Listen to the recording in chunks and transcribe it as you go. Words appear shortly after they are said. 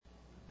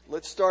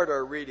Let's start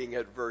our reading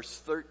at verse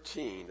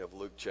 13 of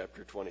Luke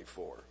chapter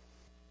 24.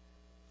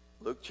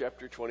 Luke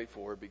chapter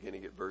 24,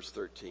 beginning at verse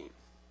 13.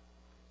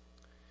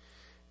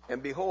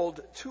 And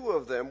behold, two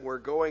of them were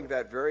going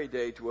that very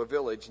day to a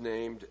village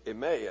named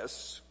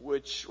Emmaus,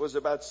 which was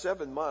about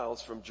 7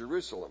 miles from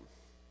Jerusalem.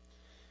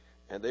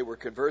 And they were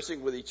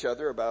conversing with each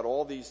other about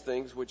all these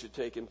things which had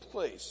taken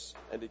place.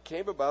 And it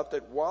came about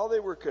that while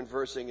they were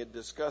conversing and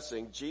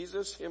discussing,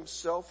 Jesus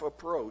himself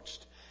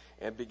approached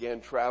and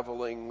began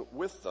traveling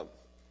with them.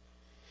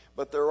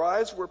 But their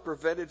eyes were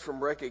prevented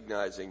from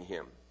recognizing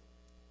him.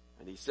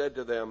 And he said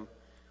to them,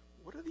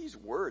 "What are these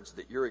words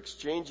that you're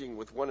exchanging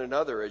with one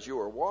another as you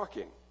are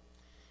walking?"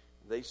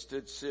 They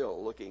stood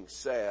still, looking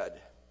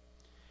sad.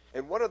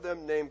 And one of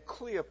them, named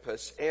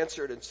Cleopas,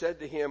 answered and said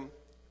to him,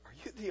 "Are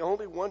you the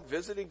only one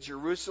visiting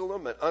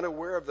Jerusalem and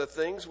unaware of the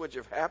things which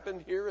have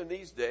happened here in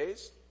these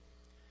days?"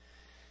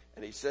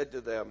 And he said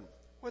to them,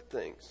 "What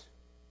things?"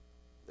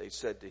 They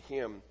said to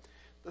him,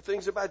 "The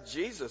things about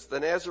Jesus the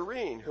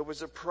Nazarene, who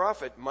was a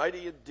prophet,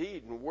 mighty in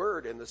deed and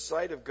word in the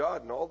sight of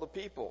God and all the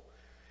people,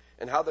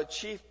 and how the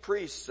chief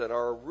priests and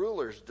our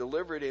rulers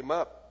delivered him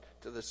up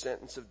to the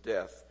sentence of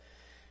death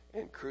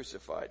and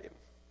crucified him.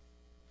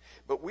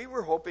 But we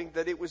were hoping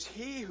that it was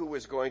he who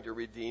was going to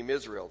redeem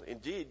Israel.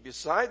 Indeed,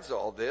 besides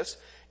all this,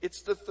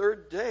 it's the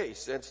third day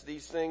since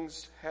these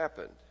things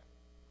happened."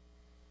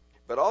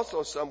 But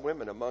also some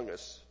women among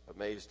us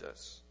amazed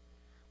us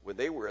when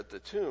they were at the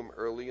tomb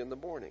early in the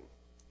morning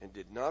and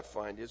did not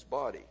find his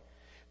body.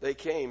 They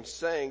came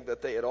saying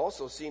that they had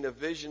also seen a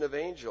vision of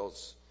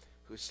angels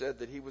who said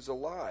that he was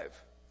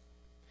alive.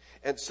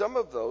 And some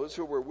of those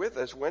who were with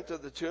us went to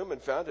the tomb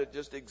and found it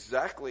just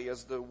exactly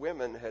as the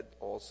women had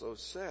also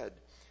said.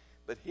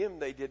 But him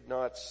they did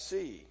not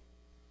see.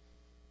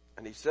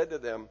 And he said to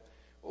them,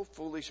 "O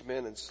foolish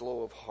men and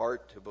slow of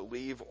heart to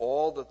believe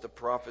all that the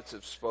prophets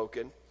have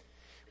spoken.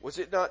 Was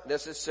it not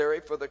necessary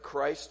for the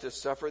Christ to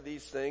suffer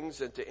these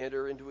things and to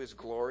enter into his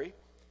glory?"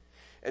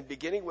 And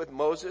beginning with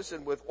Moses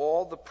and with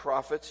all the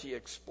prophets, he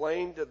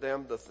explained to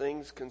them the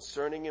things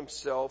concerning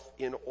himself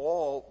in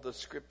all the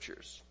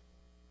scriptures.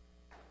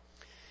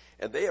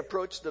 And they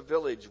approached the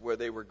village where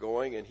they were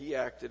going, and he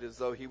acted as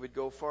though he would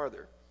go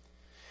farther.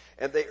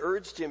 And they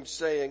urged him,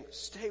 saying,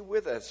 "Stay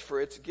with us,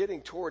 for it's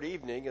getting toward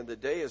evening, and the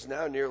day is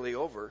now nearly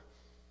over."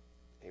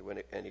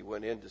 And he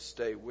went in to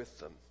stay with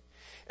them.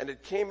 And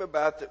it came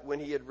about that when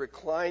he had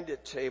reclined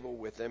at table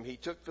with them, he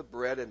took the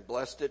bread and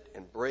blessed it,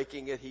 and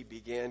breaking it, he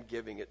began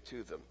giving it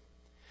to them.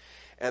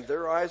 And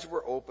their eyes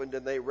were opened,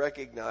 and they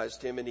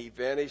recognized him, and he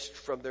vanished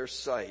from their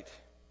sight.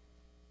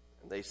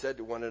 And they said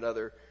to one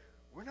another,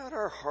 "Were not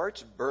our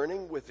hearts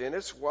burning within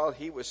us while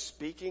he was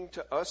speaking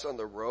to us on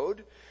the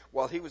road,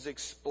 while he was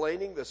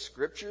explaining the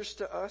scriptures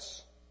to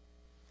us?"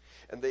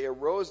 And they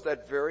arose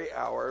that very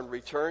hour and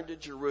returned to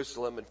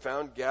Jerusalem and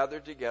found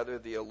gathered together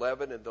the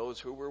 11 and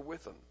those who were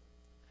with them,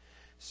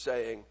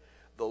 saying,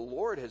 "The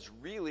Lord has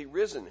really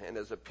risen and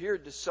has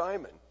appeared to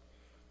Simon."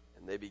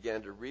 And they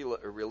began to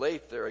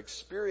relate their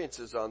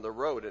experiences on the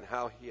road and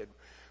how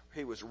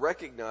he was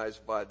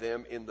recognized by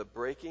them in the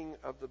breaking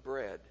of the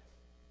bread.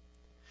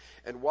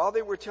 And while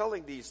they were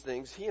telling these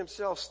things, he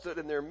himself stood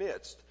in their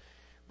midst.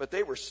 But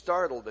they were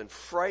startled and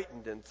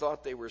frightened and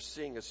thought they were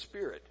seeing a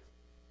spirit.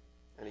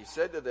 And he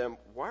said to them,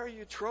 "Why are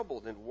you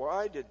troubled, and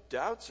why did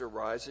doubts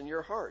arise in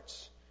your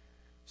hearts?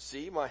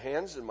 See my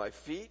hands and my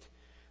feet,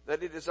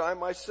 that it is I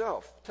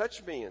myself.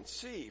 Touch me and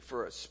see,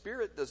 for a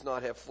spirit does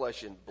not have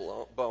flesh and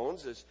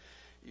bones, as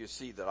you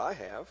see that I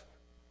have."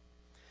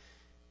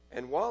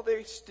 And while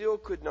they still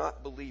could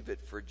not believe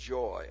it for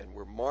joy and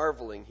were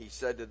marveling, he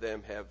said to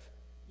them, "Have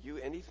you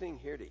anything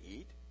here to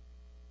eat?"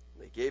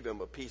 And they gave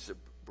him a piece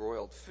of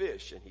broiled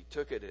fish, and he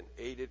took it and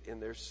ate it in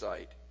their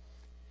sight.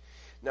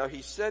 Now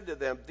he said to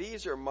them,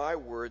 "These are my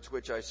words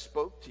which I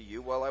spoke to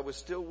you while I was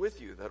still with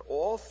you, that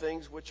all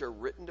things which are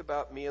written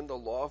about me in the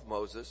law of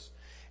Moses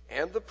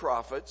and the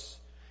prophets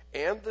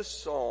and the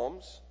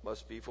Psalms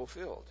must be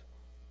fulfilled."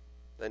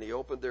 Then he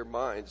opened their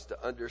minds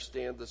to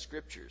understand the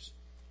scriptures.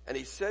 And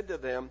he said to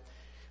them,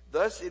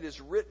 "Thus it is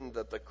written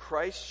that the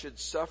Christ should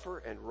suffer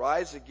and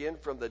rise again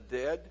from the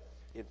dead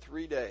in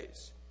 3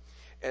 days,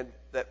 and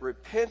that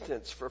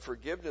repentance for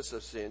forgiveness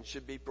of sins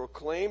should be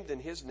proclaimed in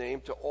his name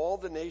to all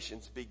the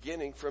nations,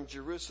 beginning from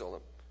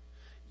Jerusalem.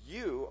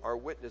 You are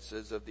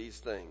witnesses of these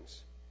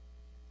things.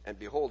 And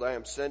behold, I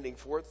am sending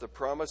forth the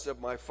promise of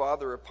my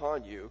Father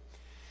upon you,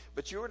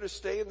 but you are to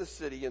stay in the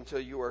city until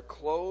you are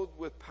clothed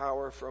with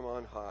power from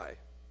on high."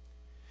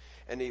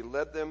 And he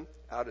led them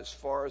out as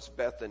far as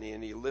Bethany,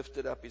 and he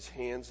lifted up his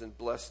hands and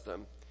blessed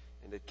them.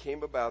 And it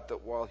came about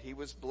that while he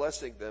was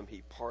blessing them,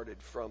 he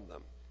parted from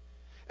them.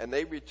 And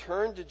they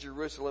returned to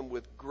Jerusalem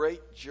with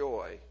great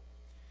joy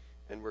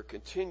and were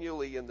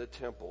continually in the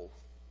temple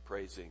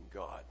praising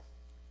God.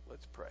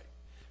 Let's pray.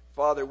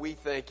 Father, we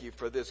thank you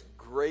for this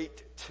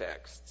great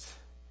text.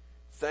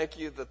 Thank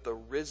you that the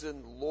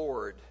risen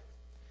Lord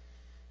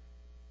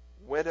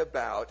went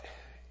about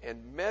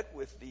and met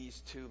with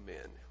these two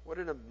men. What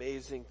an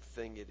amazing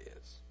thing it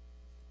is.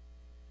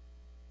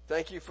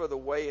 Thank you for the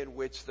way in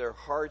which their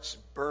hearts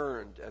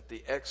burned at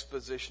the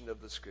exposition of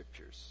the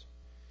Scriptures.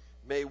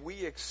 May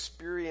we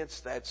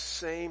experience that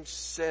same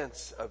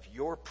sense of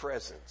your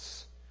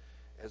presence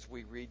as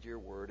we read your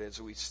word,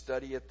 as we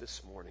study it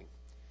this morning.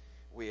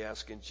 We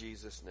ask in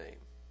Jesus' name.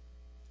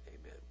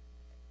 Amen.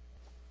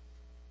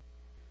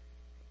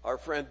 Our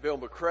friend Bill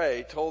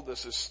McRae told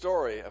us a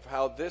story of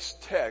how this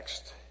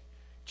text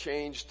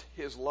changed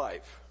his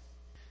life.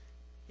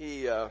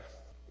 He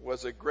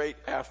was a great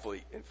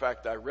athlete. In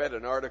fact, I read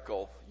an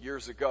article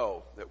years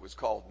ago that was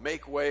called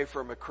Make Way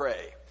for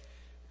McRae.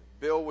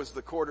 Bill was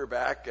the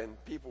quarterback and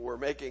people were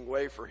making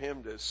way for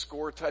him to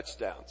score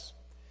touchdowns.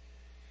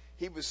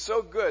 He was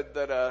so good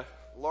that a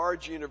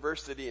large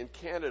university in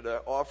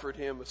Canada offered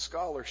him a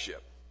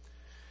scholarship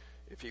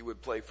if he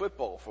would play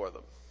football for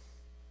them.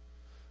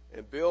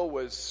 And Bill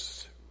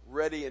was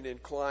ready and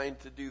inclined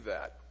to do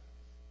that.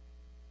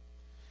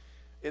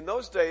 In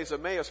those days,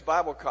 Emmaus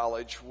Bible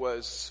College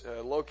was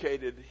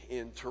located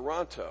in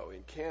Toronto,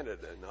 in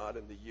Canada, not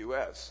in the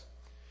U.S.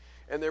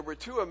 And there were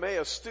two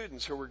Emmaus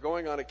students who were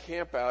going on a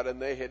camp out,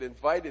 and they had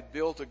invited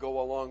Bill to go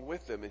along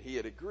with them, and he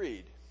had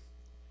agreed.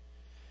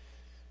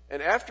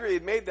 And after he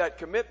had made that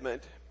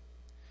commitment,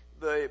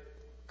 the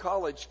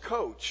college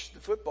coach,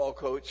 the football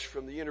coach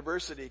from the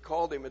university,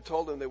 called him and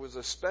told him there was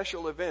a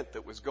special event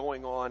that was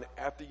going on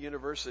at the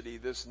university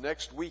this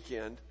next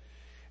weekend,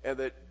 and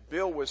that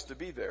Bill was to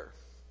be there.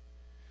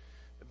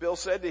 Bill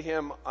said to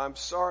him, "I'm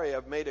sorry,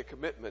 I've made a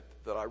commitment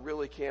that I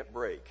really can't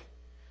break,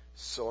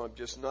 so I'm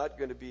just not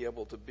going to be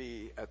able to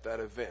be at that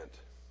event."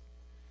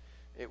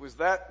 It was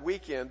that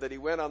weekend that he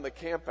went on the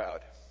camp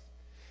out.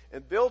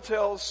 And Bill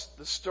tells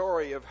the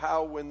story of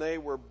how when they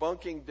were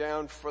bunking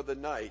down for the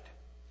night,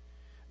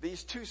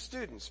 these two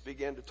students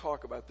began to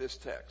talk about this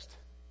text.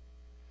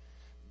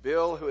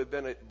 Bill, who had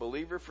been a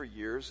believer for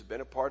years, had been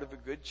a part of a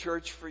good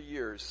church for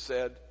years,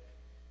 said,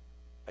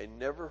 "I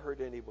never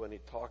heard anybody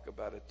talk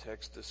about a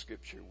text of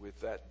Scripture with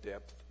that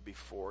depth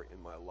before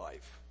in my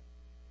life.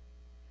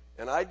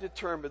 And I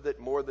determined that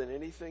more than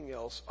anything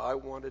else, I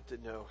wanted to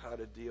know how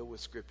to deal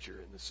with Scripture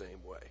in the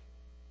same way."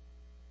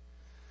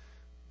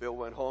 Bill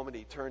went home and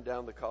he turned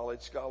down the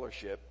college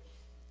scholarship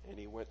and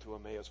he went to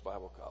Emmaus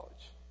Bible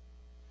College.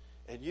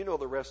 And you know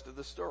the rest of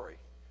the story.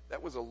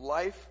 That was a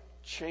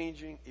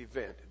life-changing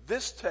event.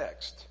 This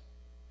text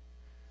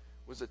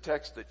was a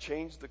text that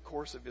changed the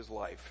course of his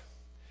life.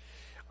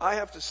 I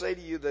have to say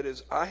to you that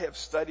as I have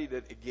studied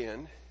it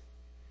again,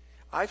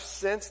 I've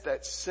sensed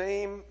that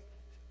same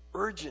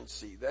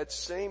urgency, that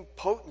same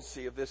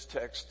potency of this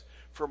text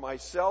for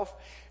myself.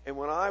 And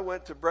when I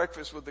went to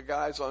breakfast with the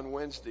guys on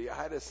Wednesday, I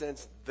had a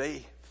sense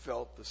they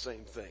felt the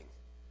same thing.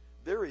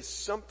 There is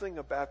something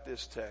about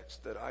this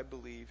text that I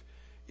believe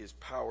is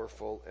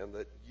powerful and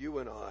that you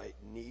and I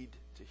need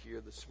to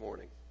hear this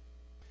morning.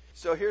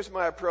 So here's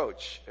my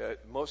approach.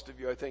 Most of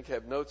you, I think,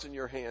 have notes in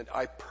your hand.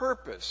 I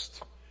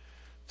purposed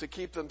to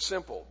keep them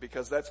simple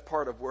because that's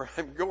part of where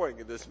I'm going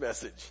in this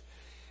message.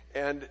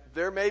 And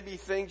there may be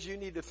things you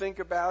need to think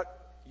about.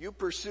 You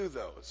pursue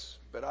those.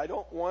 But I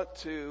don't want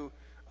to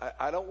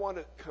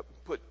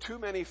put too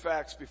many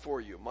facts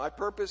before you. My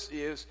purpose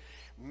is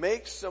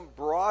make some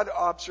broad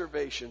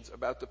observations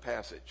about the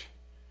passage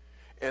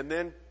and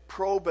then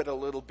probe it a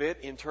little bit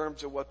in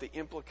terms of what the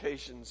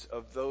implications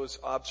of those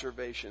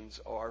observations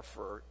are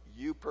for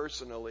you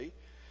personally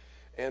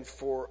and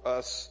for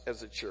us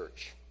as a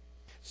church.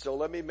 So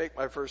let me make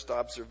my first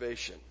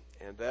observation,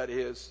 and that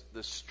is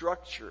the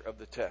structure of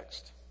the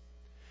text.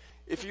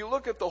 If you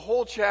look at the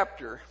whole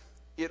chapter,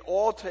 it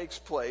all takes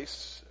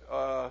place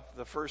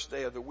the first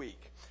day of the week.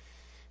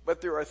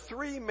 But there are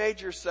three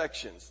major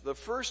sections. The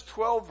first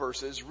 12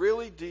 verses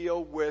really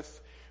deal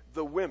with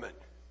the women,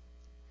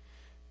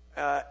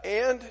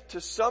 and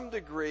to some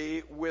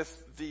degree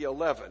with the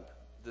 11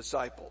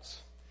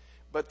 disciples.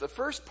 But the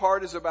first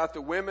part is about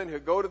the women who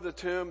go to the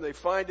tomb, they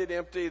find it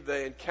empty,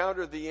 they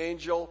encounter the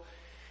angel,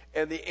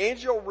 and the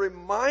angel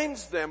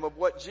reminds them of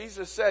what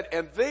Jesus said,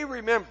 and they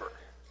remember.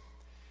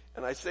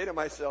 And I say to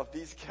myself,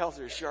 these gals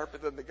are sharper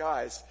than the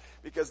guys,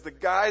 because the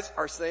guys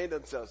are saying to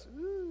themselves,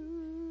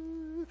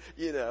 ooh,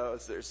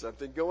 there's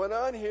something going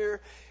on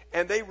here.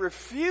 And they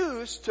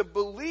refuse to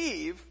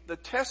believe the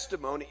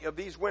testimony of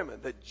these women,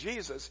 that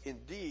Jesus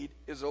indeed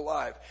is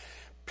alive.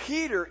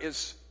 Peter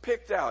is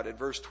picked out in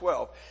verse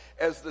 12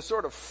 as the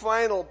sort of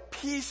final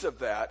piece of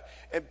that.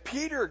 And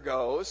Peter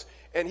goes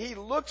and he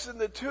looks in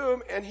the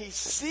tomb and he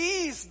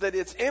sees that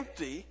it's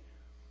empty.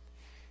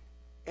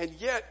 And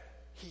yet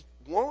he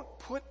won't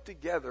put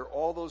together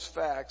all those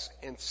facts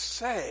and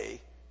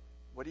say,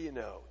 what do you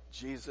know?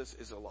 Jesus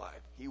is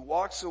alive. He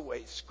walks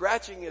away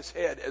scratching his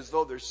head as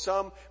though there's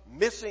some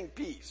missing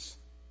piece.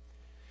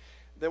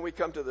 Then we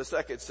come to the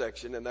second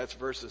section, and that's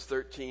verses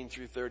 13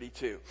 through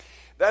 32.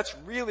 That's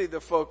really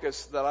the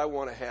focus that I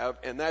want to have,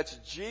 and that's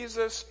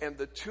Jesus and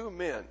the two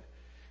men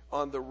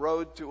on the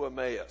road to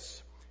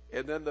Emmaus.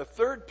 And then the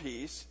third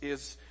piece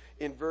is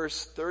in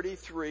verse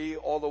 33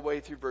 all the way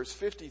through verse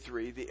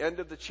 53, the end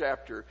of the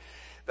chapter.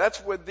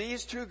 That's when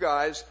these two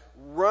guys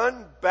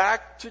run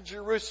back to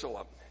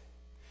Jerusalem.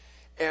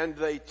 and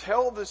they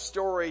tell the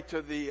story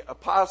to the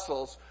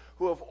apostles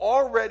who have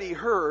already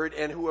heard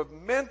and who have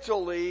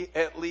mentally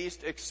at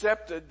least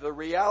accepted the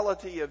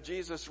reality of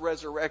Jesus'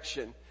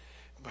 resurrection.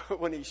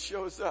 But when he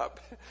shows up,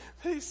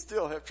 they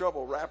still have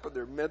trouble wrapping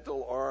their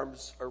mental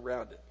arms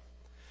around it.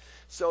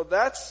 So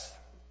that's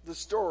the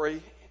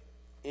story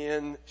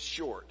in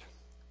short.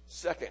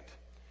 Second,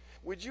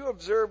 would you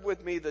observe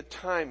with me the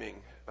timing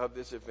of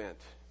this event?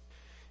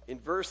 In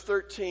verse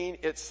 13,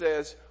 it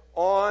says,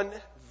 on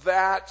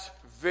that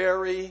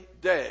very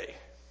day.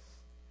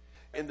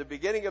 In the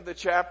beginning of the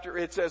chapter,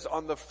 it says,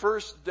 on the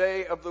first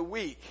day of the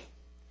week.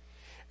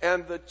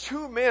 And the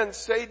two men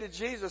say to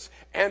Jesus,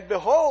 and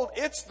behold,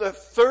 it's the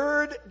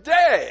third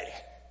day.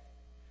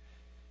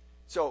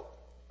 So,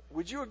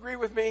 would you agree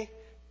with me?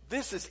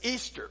 This is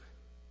Easter.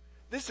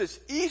 This is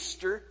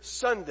Easter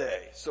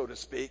Sunday, so to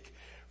speak,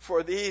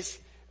 for these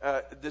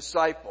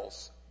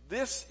disciples.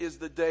 This is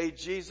the day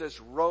Jesus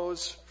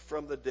rose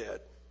from the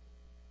dead.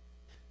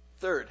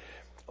 Third,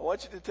 I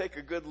want you to take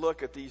a good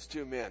look at these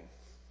two men.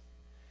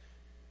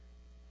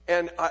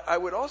 And I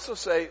would also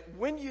say,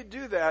 when you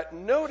do that,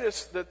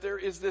 notice that there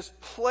is this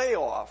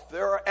playoff.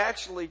 There are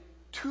actually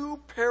two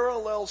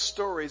parallel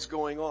stories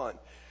going on.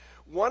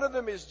 One of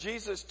them is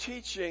Jesus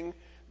teaching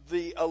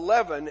the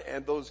 11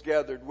 and those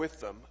gathered with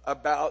them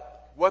about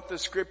what the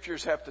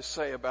scriptures have to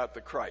say about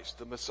the Christ,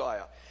 the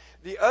Messiah.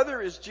 The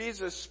other is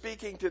Jesus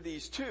speaking to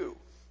these two.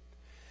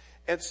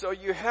 And so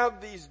you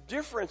have these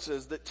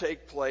differences that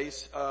take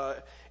place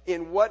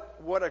in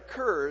what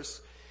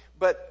occurs.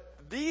 But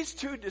these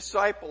two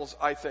disciples,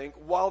 I think,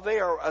 while they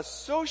are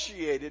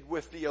associated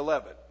with the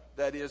 11,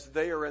 that is,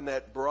 they are in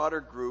that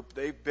broader group,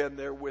 they've been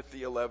there with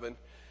the 11.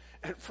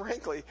 And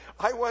frankly,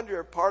 I wonder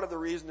if part of the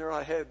reason they're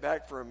not headed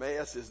back for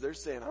Emmaus is they're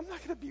saying, I'm not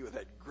going to be with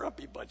that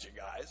grumpy bunch of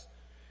guys.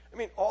 I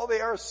mean, all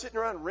they are is sitting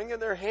around wringing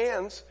their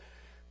hands.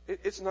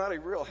 It's not a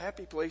real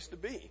happy place to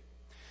be.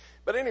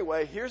 But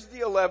anyway, here's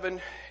the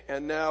 11,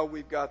 and now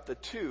we've got the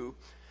two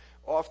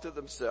off to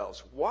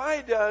themselves.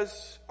 Why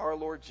does our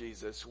Lord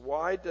Jesus,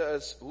 why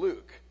does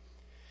Luke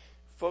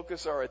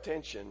focus our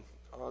attention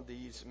on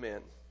these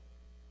men?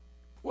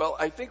 Well,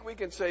 I think we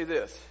can say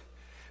this.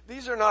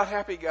 These are not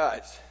happy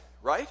guys,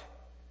 right?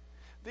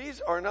 These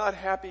are not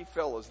happy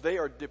fellows. They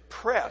are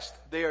depressed.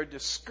 They are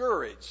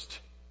discouraged.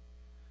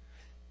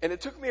 And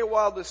it took me a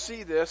while to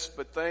see this,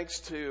 but thanks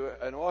to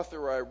an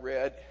author I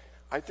read,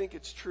 I think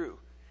it's true.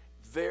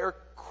 They're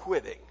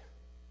quitting.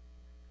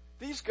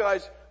 These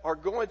guys are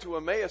going to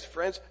Emmaus,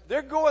 friends.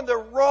 They're going the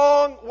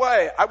wrong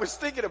way. I was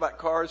thinking about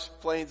cars,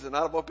 planes, and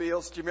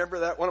automobiles. Do you remember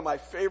that? One of my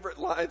favorite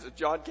lines of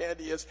John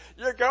Candy is,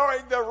 you're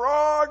going the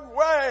wrong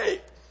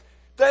way.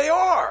 They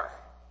are.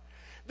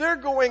 They're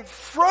going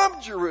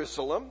from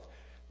Jerusalem,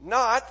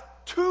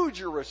 not to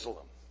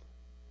Jerusalem.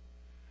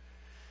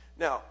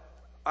 Now,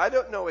 I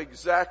don't know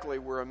exactly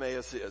where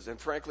Emmaus is, and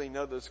frankly,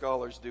 none of the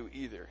scholars do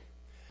either.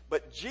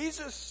 But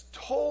Jesus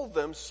told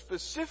them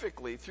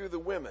specifically through the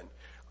women,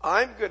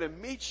 I'm going to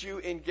meet you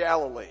in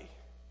Galilee,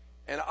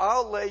 and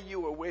I'll lay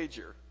you a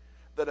wager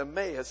that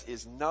Emmaus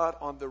is not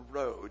on the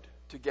road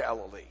to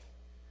Galilee.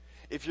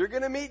 If you're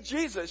going to meet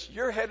Jesus,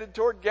 you're headed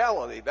toward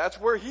Galilee. That's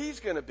where he's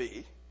going to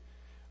be.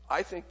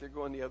 I think they're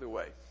going the other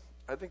way.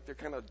 I think they're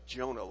kind of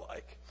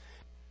Jonah-like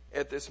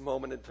at this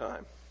moment in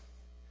time.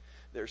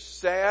 They're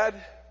sad.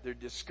 They're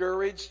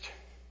discouraged.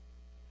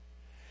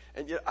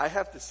 And yet I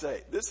have to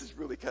say, this is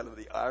really kind of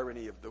the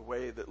irony of the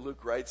way that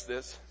Luke writes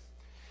this.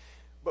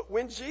 But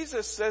when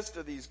Jesus says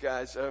to these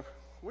guys,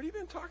 what have you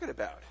been talking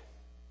about?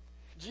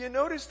 Do you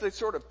notice the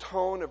sort of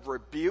tone of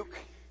rebuke?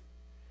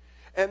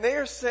 And they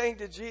are saying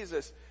to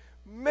Jesus,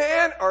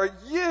 man, are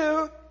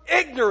you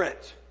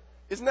ignorant?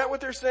 Isn't that what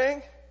they're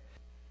saying?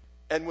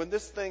 And when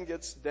this thing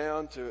gets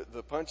down to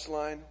the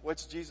punchline,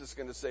 what's Jesus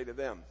going to say to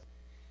them?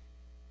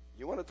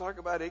 You want to talk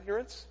about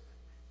ignorance?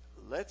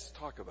 Let's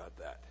talk about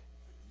that.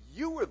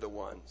 You are the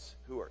ones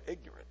who are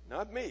ignorant,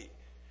 not me.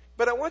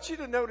 But I want you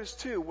to notice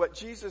too what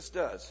Jesus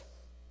does.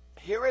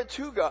 Here are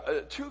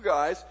two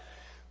guys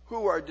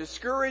who are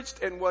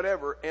discouraged and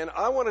whatever, and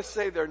I want to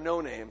say their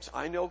no names.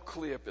 I know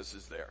Cleopas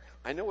is there.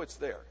 I know it's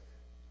there.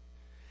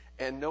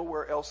 And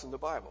nowhere else in the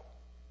Bible.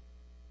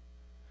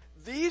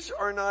 These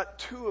are not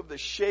two of the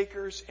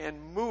shakers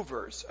and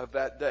movers of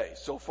that day,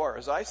 so far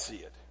as I see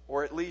it,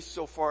 or at least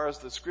so far as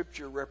the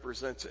scripture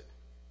represents it.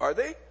 Are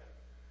they?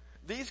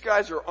 These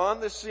guys are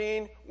on the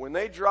scene. When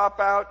they drop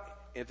out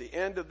at the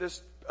end of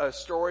this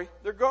story,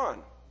 they're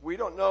gone. We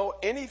don't know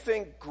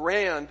anything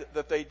grand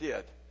that they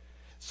did.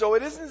 So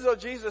it isn't as though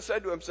Jesus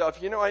said to himself,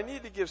 I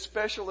need to give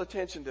special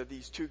attention to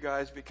these two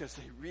guys because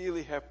they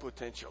really have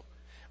potential.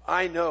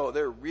 I know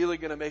they're really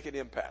going to make an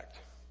impact.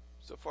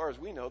 So far as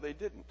we know, they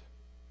didn't.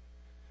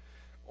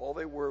 All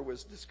they were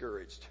was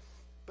discouraged.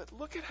 But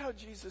look at how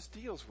Jesus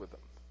deals with them.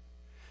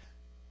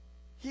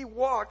 He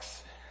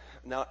walks,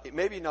 now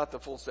maybe not the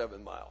full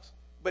 7 miles,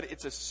 but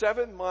it's a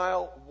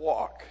 7-mile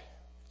walk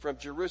from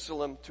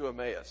Jerusalem to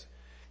Emmaus.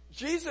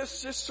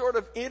 Jesus just sort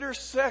of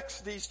intersects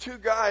these two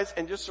guys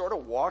and just sort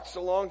of walks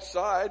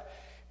alongside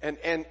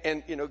and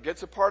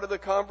gets a part of the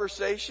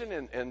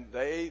conversation and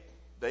they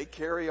they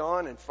carry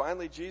on, and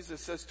finally Jesus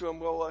says to them,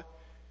 well,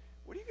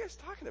 what are you guys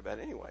talking about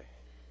anyway?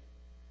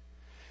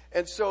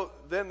 And so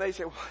then they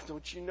say, well,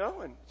 don't you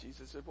know? And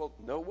Jesus said, well,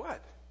 know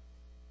what?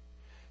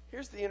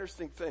 Here's the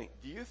interesting thing.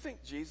 Do you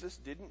think Jesus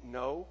didn't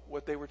know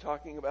what they were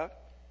talking about?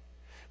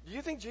 Do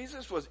you think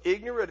Jesus was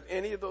ignorant of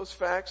any of those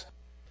facts?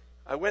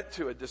 I went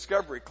to a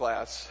discovery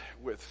class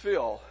with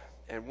Phil,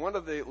 and one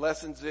of the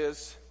lessons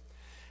is,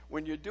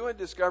 when you're doing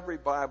Discovery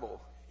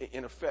Bible,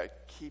 in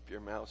effect, keep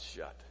your mouth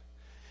shut.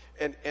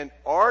 And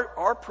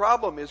our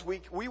problem is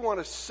we want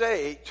to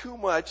say too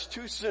much,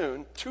 too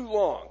soon, too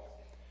long.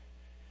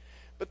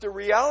 But the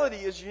reality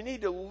is you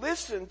need to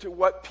listen to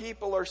what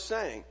people are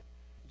saying.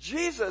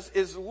 Jesus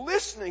is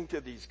listening to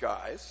these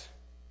guys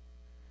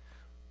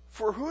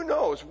for who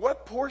knows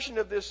what portion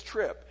of this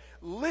trip,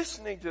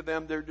 listening to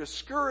them, their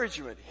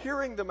discouragement,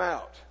 hearing them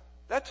out.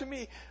 That to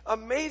me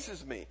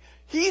amazes me.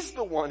 He's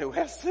the one who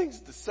has things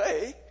to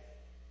say,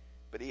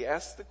 but he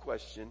asks the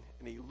question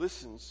and he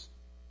listens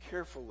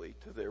carefully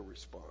to their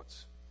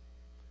response.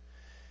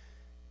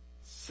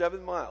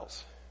 7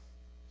 miles.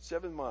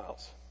 7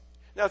 miles.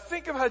 Now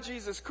think of how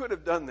Jesus could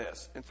have done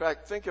this. In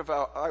fact, think of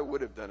how I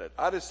would have done it.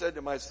 I'd have said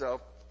to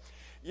myself,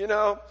 you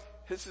know,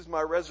 this is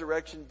my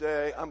resurrection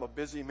day. I'm a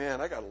busy man.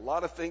 I got a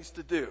lot of things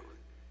to do.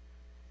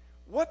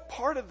 What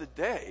part of the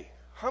day,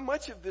 how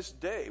much of this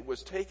day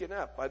was taken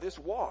up by this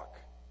walk?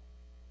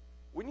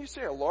 Wouldn't you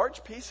say a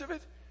large piece of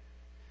it?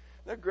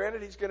 Now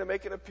granted, he's going to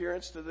make an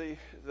appearance to the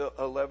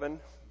 11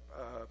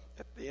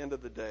 at the end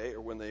of the day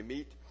or when they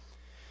meet.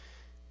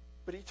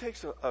 But he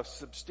takes a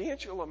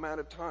substantial amount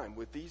of time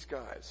with these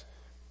guys.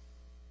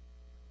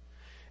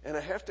 And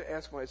I have to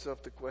ask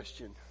myself the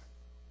question,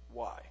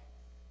 why?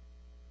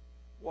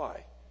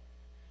 Why?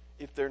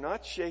 If they're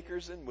not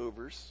shakers and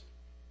movers,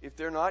 if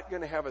they're not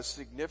going to have a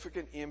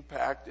significant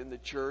impact in the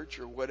church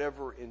or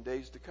whatever in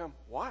days to come,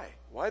 why?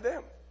 Why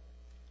them?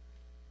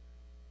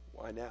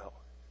 Why now?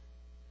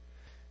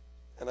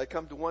 And I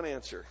come to one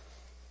answer.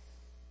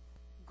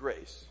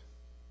 Grace.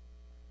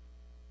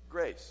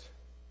 Grace.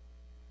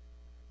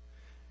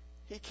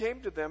 He came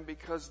to them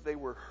because they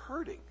were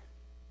hurting.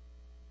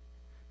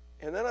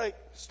 And then I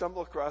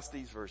stumble across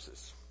these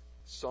verses.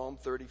 Psalm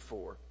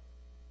 34,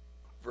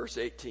 verse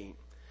 18.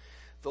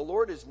 The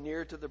Lord is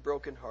near to the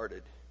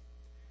brokenhearted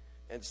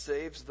and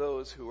saves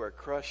those who are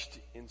crushed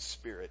in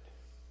spirit.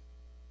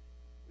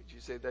 Would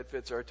you say that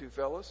fits our two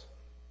fellows?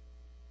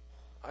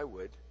 I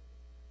would.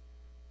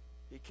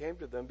 He came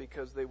to them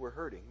because they were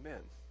hurting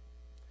men.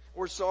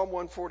 Or Psalm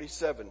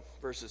 147,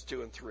 verses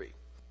 2 and 3.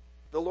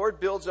 The Lord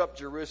builds up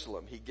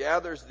Jerusalem. He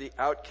gathers the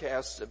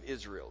outcasts of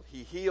Israel.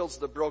 He heals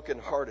the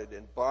brokenhearted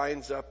and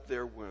binds up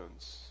their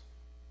wounds.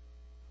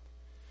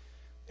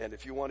 And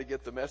if you want to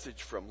get the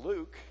message from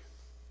Luke,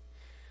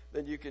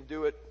 then you can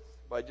do it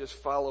by just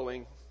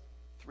following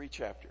 3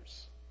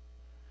 chapters.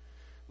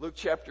 Luke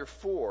chapter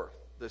 4,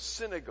 the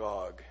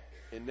synagogue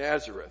in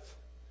Nazareth.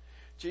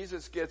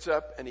 Jesus gets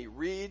up and he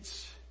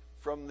reads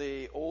from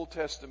the Old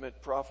Testament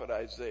prophet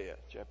Isaiah,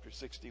 chapter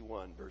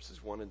 61,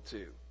 verses 1 and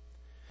 2.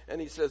 And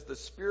he says, the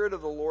Spirit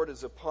of the Lord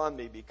is upon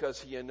me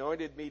because he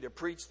anointed me to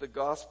preach the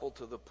gospel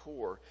to the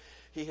poor.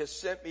 He has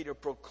sent me to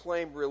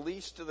proclaim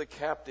release to the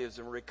captives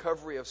and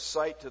recovery of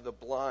sight to the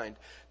blind,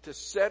 to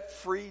set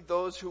free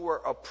those who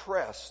are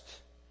oppressed,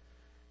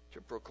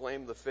 to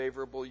proclaim the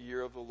favorable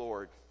year of the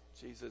Lord.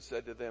 Jesus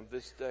said to them,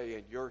 this day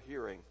in your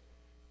hearing,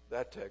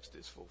 that text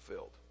is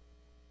fulfilled.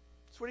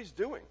 That's what he's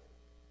doing.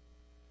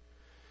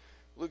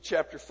 Luke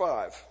chapter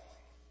 5.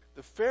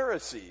 The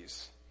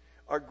Pharisees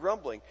are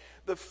grumbling.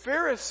 The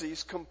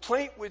Pharisees'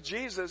 complaint with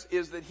Jesus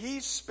is that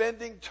he's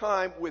spending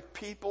time with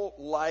people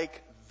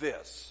like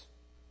this.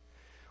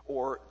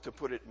 Or to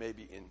put it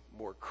maybe in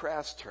more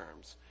crass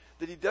terms,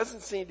 that he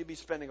doesn't seem to be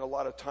spending a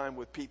lot of time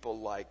with people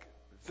like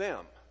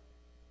them.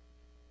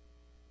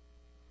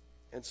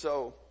 And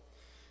so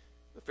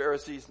the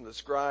Pharisees and the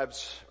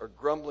scribes are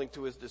grumbling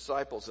to his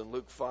disciples in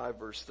Luke 5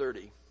 verse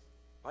 30.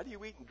 Why do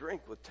you eat and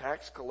drink with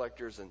tax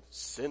collectors and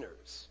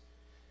sinners?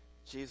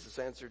 Jesus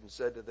answered and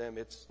said to them,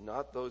 it's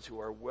not those who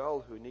are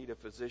well who need a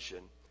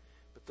physician,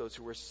 but those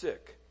who are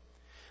sick.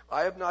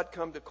 I have not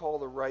come to call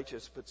the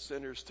righteous, but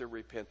sinners to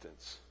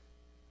repentance.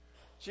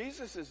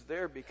 Jesus is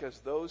there because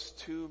those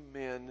 2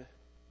 men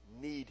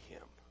need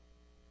him.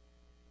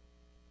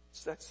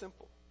 It's that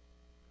simple.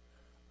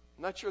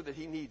 I'm not sure that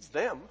he needs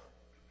them.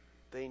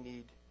 They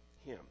need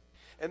him.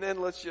 And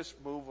then let's just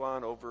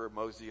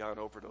mosey on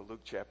over to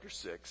Luke chapter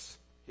 6,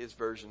 his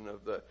version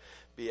of the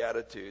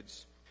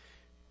Beatitudes.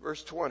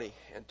 Verse 20,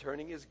 and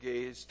turning his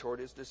gaze toward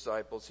his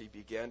disciples, he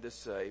began to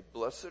say,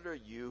 blessed are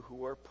you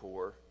who are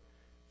poor,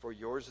 for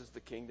yours is the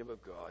kingdom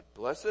of God.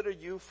 Blessed are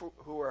you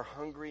who are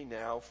hungry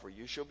now, for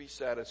you shall be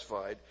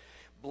satisfied.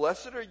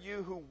 Blessed are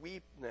you who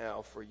weep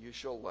now, for you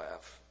shall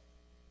laugh.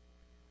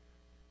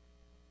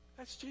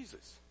 That's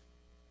Jesus.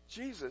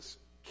 Jesus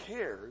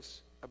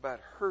cares about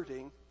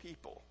hurting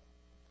people.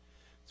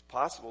 It's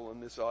possible in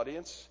this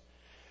audience,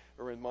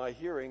 or in my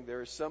hearing,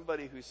 there is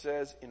somebody who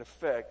says, in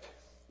effect,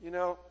 you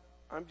know,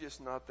 I'm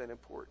just not that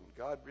important.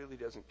 God really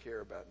doesn't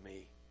care about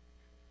me.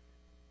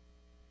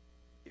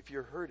 if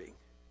you're hurting,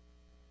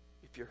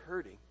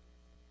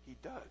 he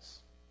does.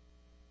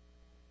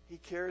 He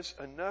cares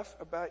enough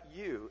about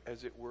you,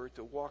 as it were,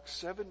 to walk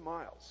 7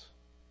 miles,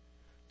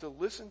 to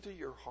listen to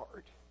your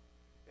heart,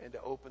 and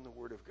to open the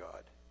Word of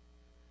God.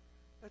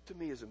 That to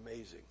me is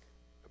amazing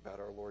about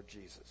our Lord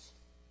Jesus.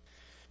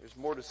 There's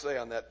more to say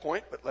on that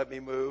point, but let me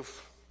move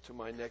to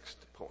my next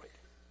point.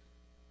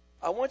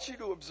 I want you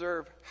to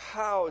observe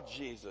how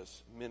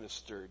Jesus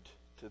ministered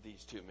to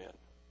these 2 men.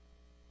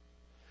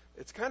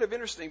 It's kind of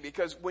interesting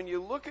because when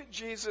you look at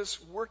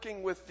Jesus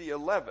working with the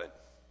 11,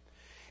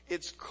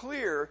 it's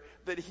clear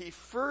that he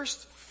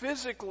first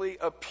physically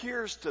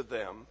appears to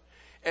them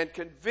and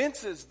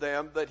convinces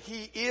them that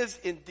he is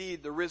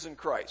indeed the risen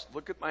Christ.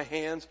 Look at my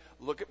hands,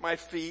 look at my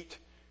feet.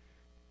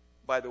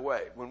 By the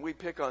way, when we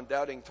pick on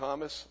Doubting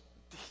Thomas,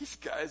 these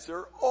guys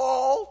are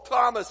all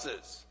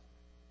Thomases.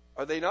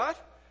 Are they not?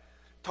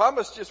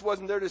 Thomas just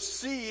wasn't there to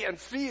see and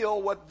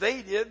feel what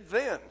they did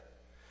then.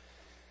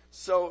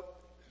 So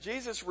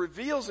Jesus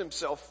reveals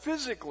himself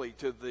physically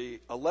to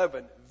the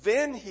 11.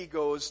 Then he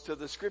goes to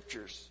the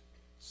scriptures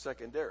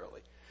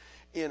secondarily.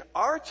 In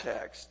our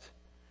text,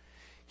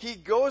 he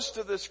goes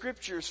to the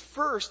scriptures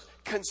first,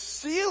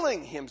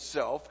 concealing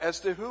himself as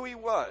to who he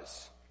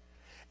was.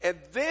 And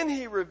then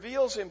he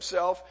reveals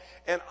himself,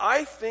 and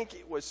I think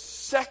it was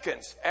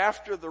seconds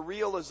after the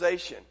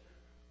realization,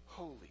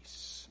 holy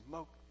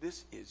smoke,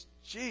 this is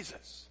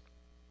Jesus.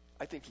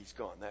 I think he's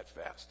gone that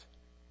fast.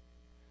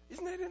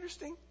 Isn't that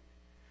interesting?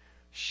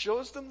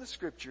 Shows them the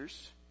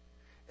scriptures,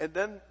 and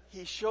then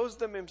he shows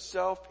them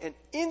himself and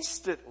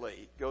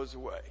instantly goes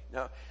away.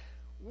 Now,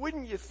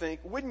 wouldn't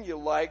you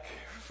like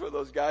for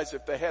those guys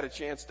if they had a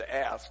chance to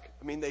ask?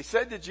 I mean, they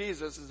said to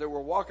Jesus as they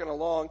were walking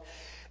along,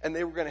 and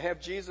they were going to have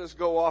Jesus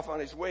go off on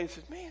his way, and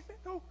said, man,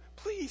 no,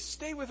 please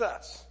stay with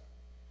us.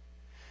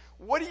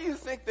 What do you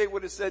think they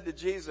would have said to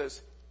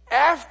Jesus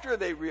after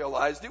they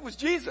realized it was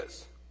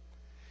Jesus?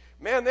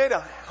 Man, they'd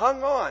have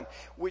hung on,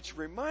 which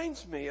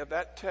reminds me of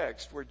that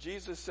text where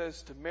Jesus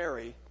says to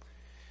Mary,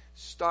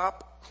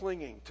 stop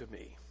clinging to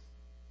me.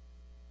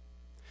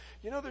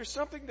 You know, there's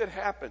something that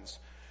happens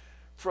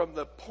from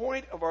the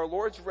point of our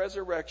Lord's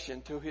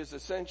resurrection to his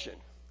ascension.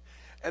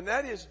 And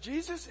that is,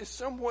 Jesus is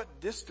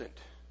somewhat distant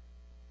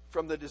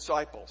from the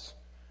disciples.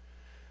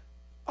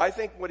 I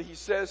think what he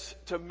says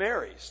to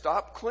Mary,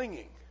 stop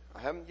clinging. I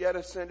haven't yet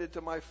ascended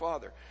to my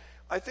Father.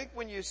 I think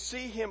when you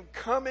see him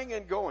coming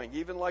and going,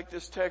 even like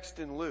this text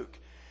in Luke,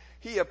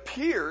 he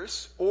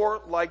appears,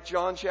 or like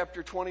John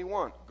chapter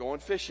 21, going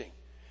fishing.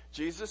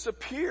 Jesus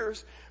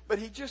appears, but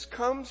he just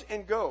comes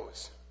and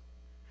goes.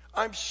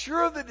 I'm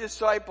sure the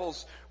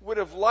disciples would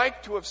have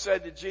liked to have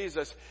said to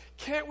Jesus,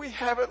 can't we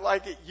have it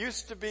like it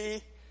used to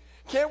be?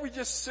 Can't we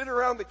just sit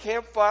around the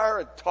campfire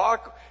and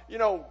talk,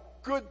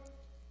 good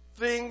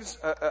things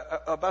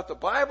about the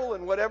Bible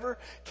and whatever?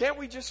 Can't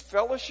we just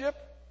fellowship?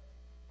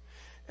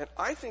 And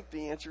I think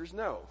the answer is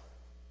no.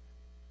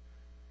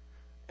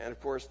 And of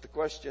course, the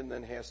question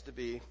then has to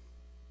be,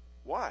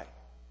 why?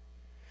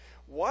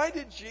 Why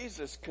did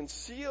Jesus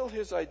conceal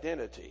his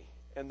identity,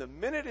 and the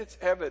minute it's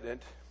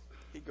evident,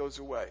 he goes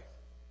away?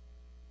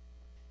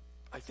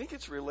 I think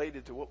it's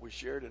related to what was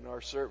shared in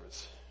our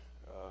service,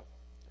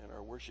 in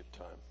our worship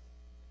time.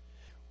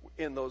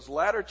 In those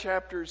latter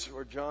chapters,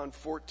 or John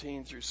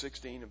 14 through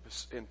 16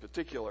 in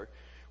particular,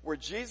 where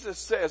Jesus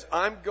says,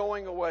 I'm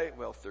going away,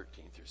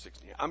 13 through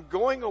 16, I'm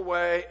going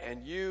away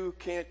and you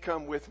can't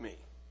come with me.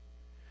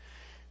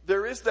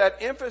 There is that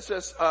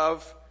emphasis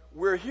of,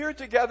 we're here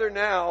together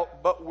now,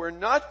 but we're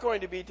not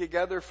going to be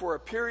together for a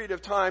period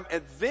of time,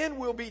 and then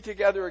we'll be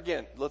together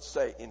again, let's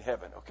say in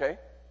heaven, okay?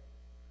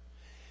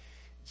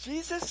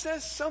 Jesus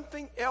says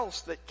something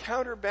else that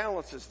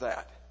counterbalances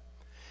that.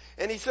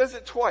 And he says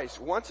it twice,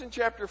 once in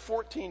chapter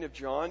 14 of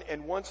John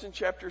and once in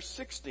chapter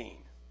 16.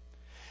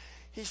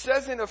 He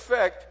says in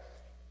effect,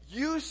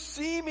 you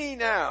see me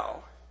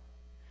now,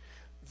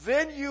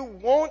 then you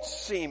won't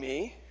see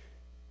me,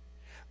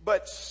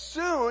 but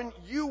soon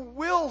you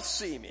will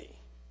see me.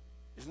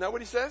 Isn't that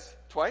what he says?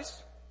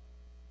 Twice?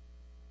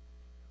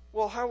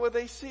 Well, how will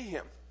they see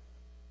him?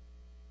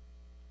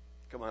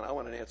 Come on, I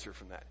want an answer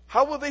from that.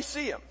 How will they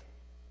see him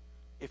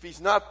if he's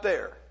not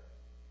there?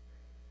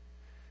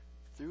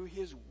 Through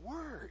his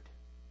word.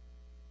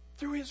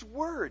 Through his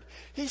word.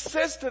 He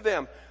says to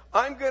them,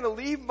 I'm going to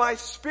leave my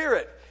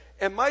spirit,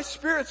 and my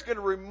spirit's going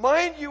to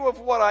remind you of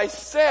what I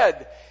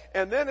said.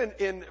 And then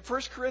in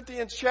 1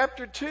 Corinthians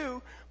chapter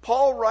 2,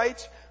 Paul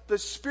writes, the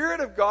Spirit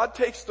of God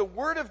takes the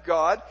Word of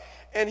God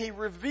and he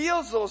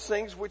reveals those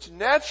things which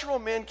natural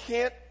men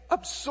can't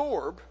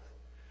absorb.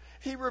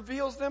 He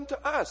reveals them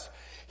to us.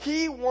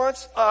 He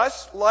wants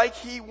us, like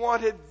he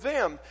wanted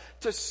them,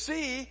 to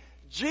see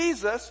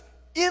Jesus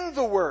in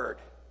the Word,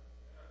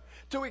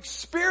 to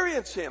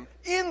experience him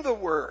in the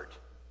Word.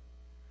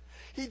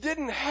 He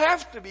didn't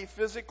have to be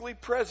physically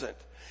present.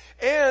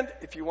 And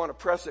if you want to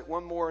press it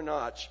one more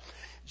notch,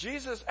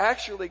 Jesus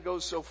actually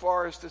goes so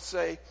far as to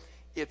say,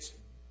 it's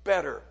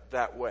better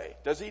that way.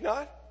 Does he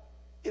not?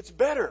 It's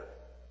better.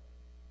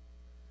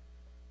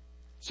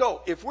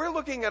 So if we're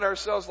looking at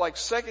ourselves like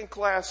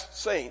second-class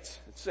saints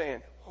and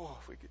saying, oh,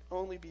 if we could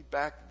only be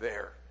back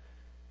there.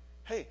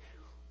 Hey,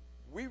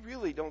 we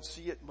really don't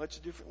see it much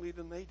differently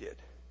than they did.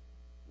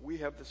 We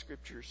have the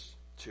scriptures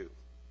too.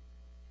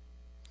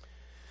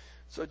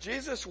 So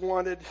Jesus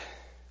wanted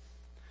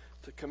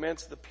to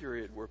commence the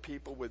period where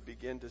people would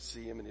begin to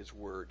see him in his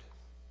word.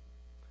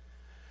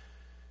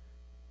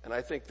 And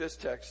I think this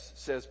text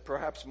says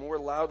perhaps more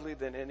loudly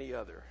than any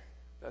other,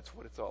 that's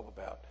what it's all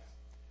about.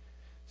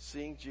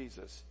 Seeing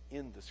Jesus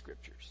in the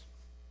scriptures.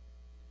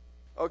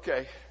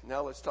 Okay,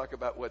 now let's talk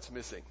about what's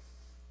missing.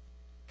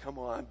 Come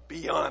on,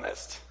 be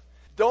honest.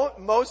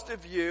 Don't most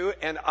of you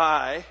and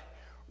I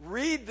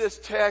read this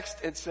text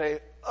and say,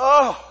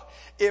 oh,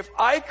 if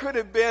I could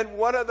have been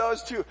one of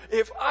those two,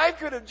 if I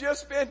could have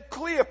just been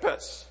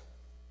Cleopas.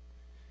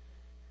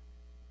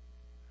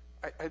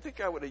 I think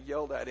I would have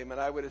yelled at him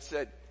and I would have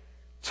said,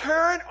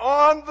 turn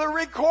on the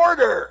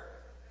recorder.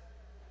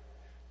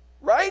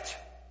 Right?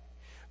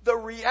 The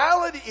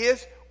reality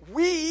is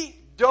we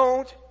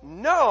don't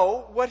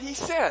know what he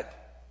said.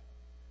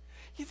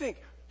 You think,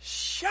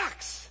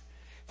 shucks,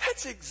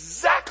 that's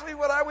exactly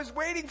what I was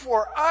waiting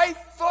for. I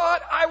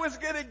thought I was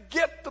going to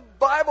get the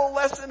Bible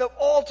lesson of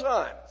all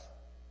times.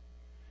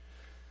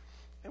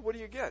 And what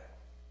do you get?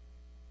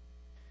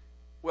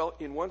 Well,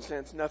 in one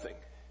sense, nothing.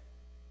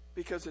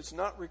 Because it's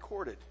not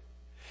recorded.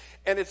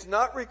 And it's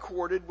not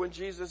recorded when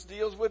Jesus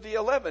deals with the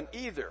 11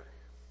 either.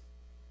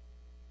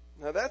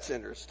 Now that's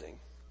interesting.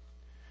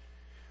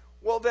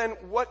 Well then,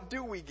 what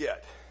do we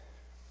get?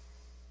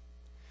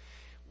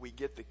 We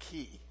get the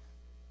key.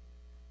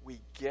 We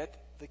get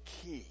the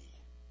key.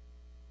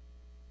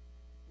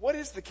 What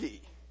is the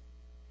key?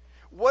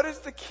 What is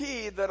the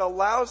key that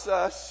allows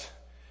us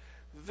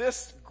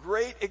this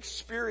great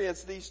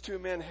experience these two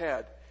men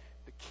had?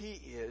 The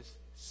key is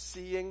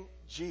seeing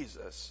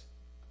Jesus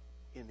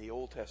in the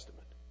Old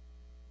Testament.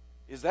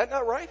 Is that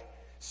not right?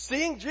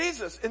 Seeing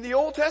Jesus in the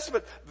Old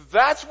Testament.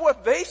 That's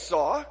what they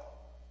saw.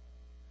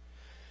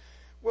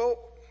 Well,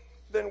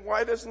 then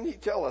why doesn't he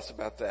tell us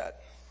about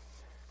that?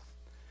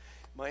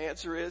 My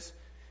answer is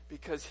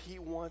because he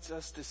wants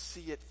us to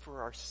see it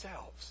for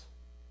ourselves.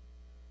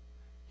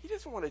 He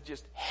doesn't want to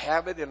just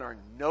have it in our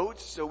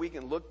notes so we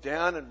can look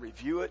down and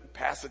review it and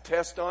pass a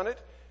test on it.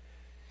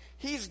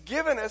 He's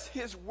given us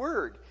his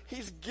word.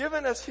 He's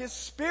given us his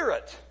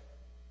spirit.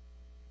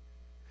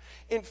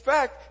 In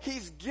fact,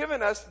 he's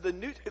given us the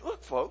new...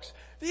 Look, folks,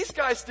 these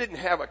guys didn't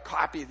have a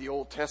copy of the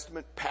Old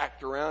Testament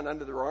packed around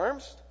under their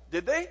arms,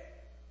 did they?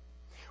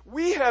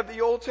 We have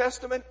the Old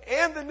Testament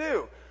and the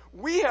New.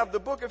 We have the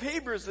book of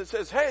Hebrews that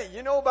says, hey,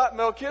 you know about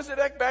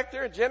Melchizedek back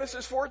there in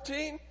Genesis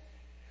 14?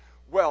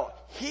 Well,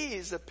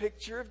 he's a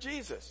picture of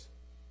Jesus.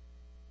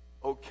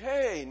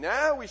 Okay,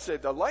 now we say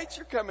the lights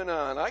are coming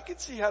on. I can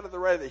see how to the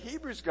writer of the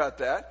Hebrews got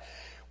that.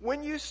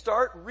 When you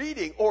start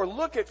reading or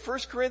look at 1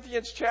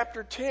 Corinthians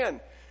chapter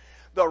 10,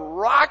 the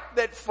rock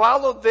that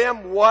followed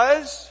them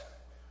was,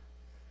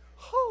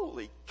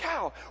 holy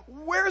cow,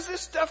 where's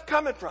this stuff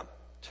coming from?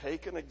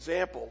 Take an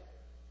example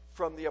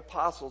from the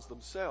apostles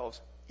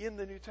themselves in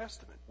the New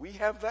Testament. We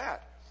have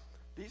that.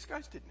 These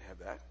guys didn't have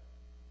that.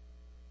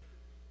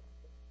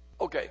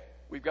 Okay,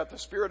 we've got the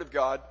Spirit of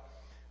God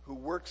who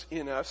works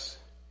in us,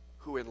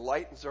 who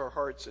enlightens our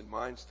hearts and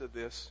minds to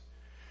this.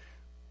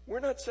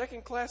 We're not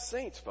second-class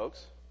saints,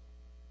 folks.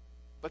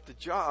 But the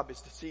job is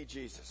to see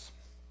Jesus.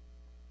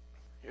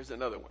 Here's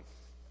another one.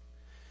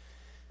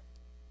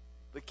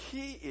 The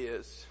key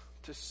is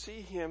to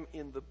see him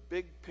in the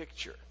big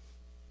picture,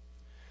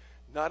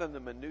 not in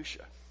the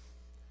minutia.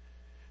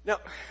 Now,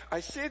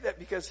 I say that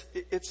because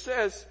it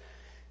says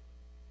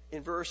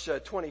in verse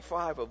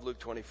 25 of Luke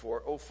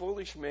 24, O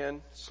foolish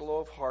men, slow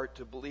of heart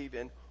to believe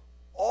in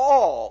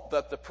all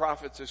that the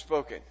prophets have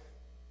spoken.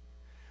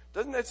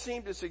 Doesn't that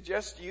seem to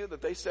suggest to you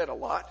that they said a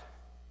lot?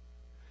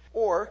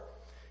 Or,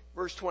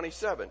 verse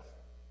 27,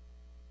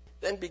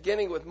 then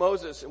beginning with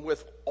Moses and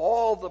with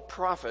all the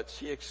prophets,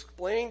 he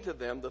explained to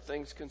them the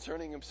things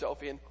concerning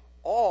himself in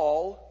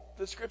all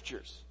the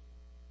scriptures.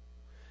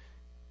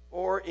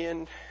 Or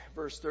in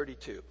verse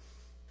 32,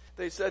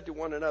 they said to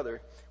one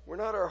another, were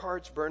not our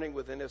hearts burning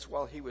within us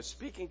while he was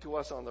speaking to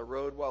us on the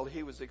road, while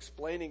he was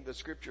explaining the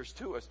scriptures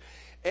to us?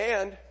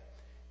 And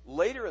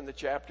later in the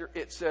chapter,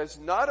 it says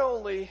not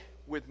only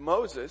with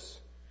Moses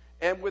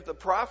and with the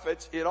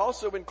prophets, it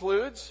also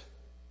includes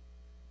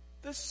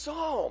the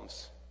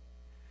Psalms.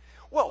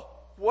 Well,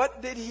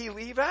 what did he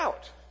leave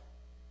out?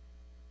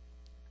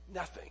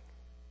 Nothing.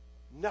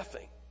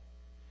 Nothing.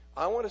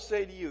 I want to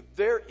say to you,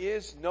 there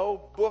is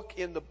no book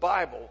in the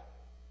Bible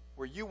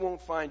where you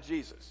won't find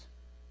Jesus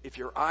if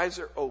your eyes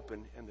are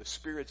open and the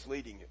Spirit's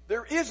leading you.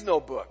 There is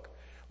no book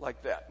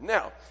like that.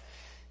 Now,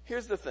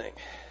 here's the thing.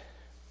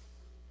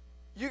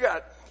 You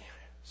got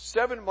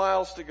 7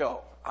 miles to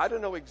go. I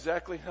don't know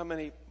exactly how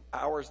many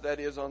hours that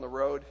is on the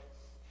road,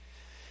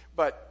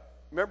 but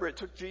remember, it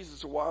took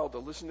Jesus a while to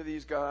listen to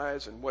these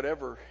guys and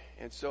whatever,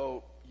 and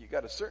so you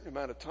got a certain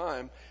amount of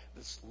time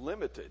that's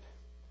limited.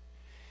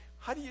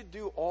 How do you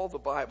do all the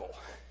Bible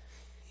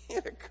in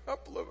a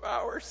couple of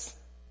hours?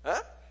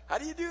 Huh? How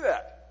do you do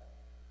that?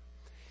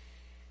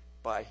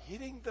 By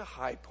hitting the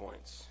high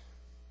points.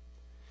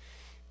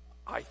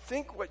 I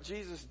think what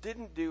Jesus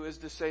didn't do is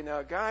to say,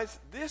 now guys,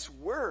 this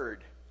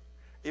word,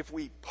 if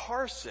we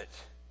parse it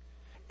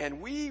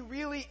and we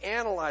really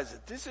analyze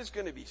it, this is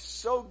going to be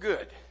so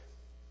good.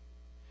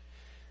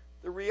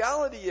 The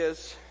reality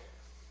is,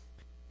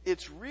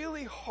 it's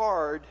really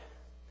hard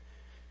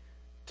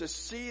to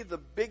see the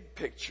big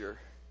picture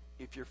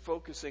if you're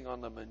focusing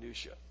on the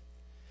minutia.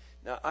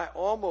 Now, I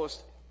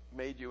almost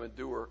made you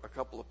endure a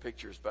couple of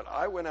pictures, but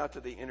I went out to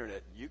the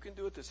internet. You can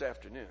do it this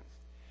afternoon.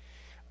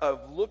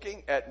 Of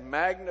looking at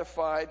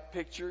magnified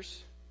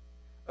pictures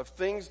of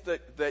things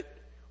that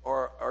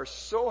are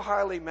so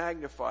highly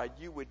magnified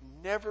you would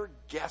never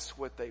guess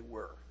what they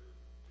were.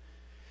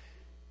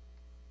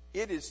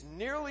 It is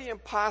nearly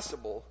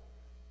impossible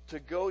to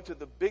go to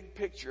the big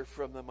picture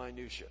from the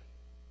minutia.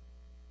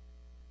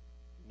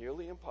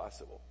 Nearly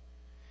impossible.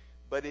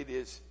 But it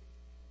is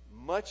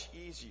much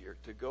easier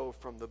to go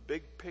from the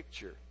big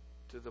picture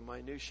to the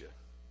minutia.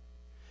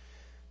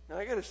 Now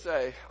I gotta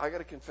say, I got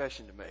a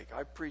confession to make.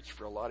 I preached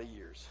for a lot of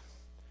years.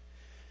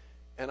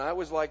 And I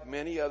was like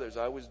many others.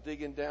 I was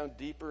digging down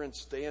deeper and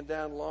staying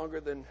down longer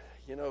than,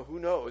 who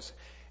knows.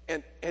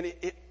 And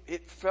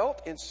it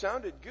felt and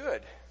sounded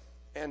good.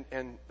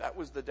 And that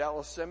was the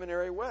Dallas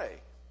Seminary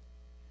way.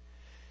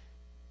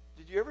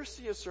 Did you ever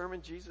see a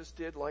sermon Jesus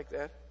did like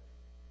that?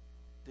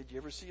 Did you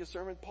ever see a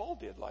sermon Paul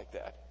did like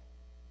that?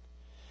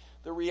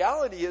 The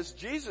reality is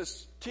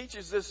Jesus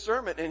teaches this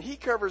sermon and he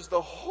covers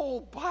the whole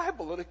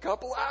Bible in a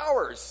couple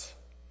hours.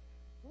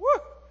 Woo!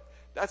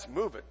 That's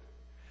moving.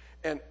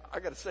 And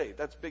I gotta say,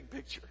 that's big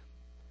picture.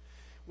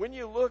 When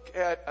you look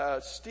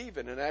at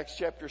Stephen in Acts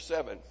chapter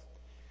 7,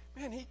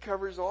 man, he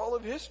covers all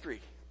of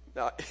history.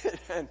 Now,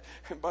 and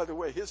by the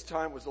way, his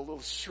time was a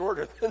little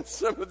shorter than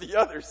some of the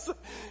others.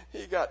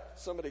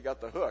 Somebody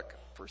got the hook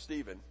for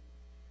Stephen.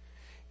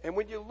 And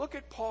when you look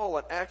at Paul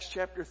in Acts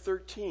chapter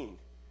 13,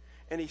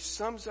 and he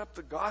sums up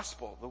the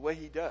gospel the way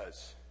he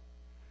does,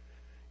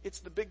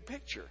 it's the big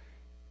picture.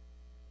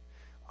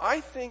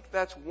 I think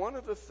that's one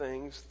of the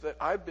things that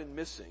I've been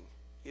missing,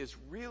 is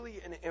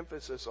really an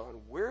emphasis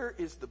on where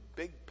is the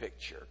big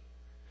picture.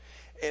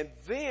 And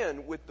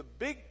then with the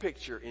big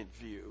picture in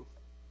view,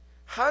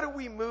 how do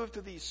we move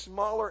to these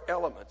smaller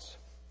elements?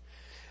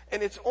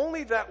 And it's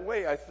only that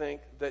way, I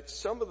think, that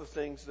some of the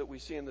things that we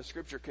see in the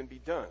scripture can be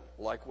done,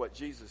 like what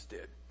Jesus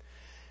did.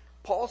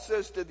 Paul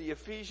says to the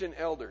Ephesian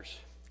elders,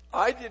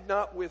 I did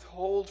not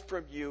withhold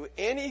from you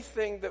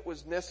anything that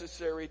was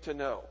necessary to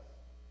know.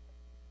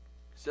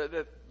 Said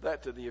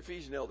that to the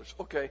Ephesian elders.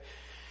 Okay,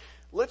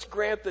 let's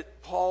grant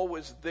that Paul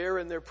was there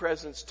in their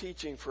presence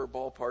teaching for a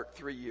ballpark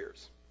 3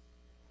 years.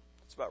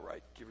 That's about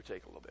right, give or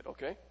take a little bit,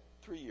 okay?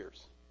 3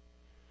 years.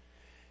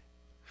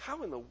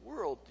 How in the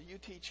world do you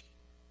teach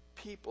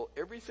people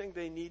everything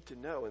they need to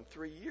know in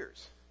 3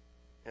 years?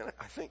 And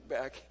I think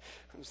back,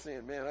 I'm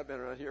saying, man, I've been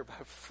around here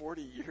about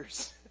 40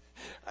 years.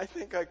 I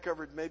think I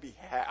covered maybe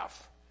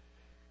half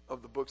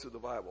of the books of the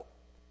Bible.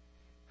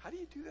 How do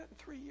you do that in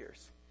 3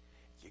 years?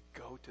 You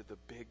go to the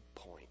big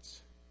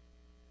points.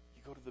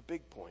 You go to the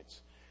big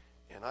points.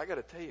 And I got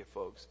to tell you,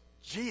 folks,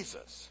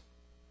 Jesus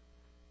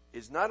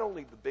is not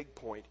only the big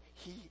point,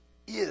 he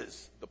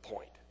is the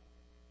point.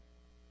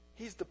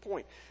 He's the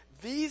point.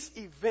 These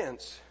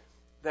events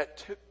that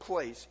took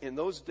place in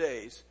those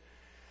days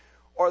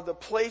are the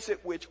place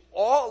at which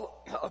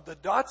all of the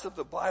dots of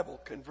the Bible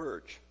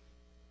converge.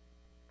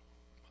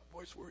 My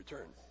voice will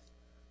return.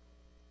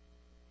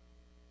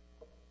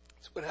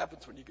 That's what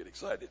happens when you get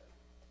excited.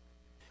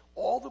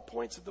 All the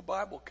points of the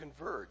Bible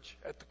converge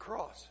at the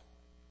cross.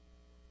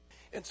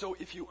 And so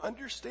if you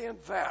understand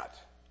that,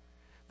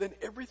 then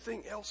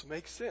everything else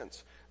makes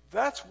sense.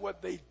 That's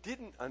what they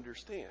didn't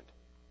understand.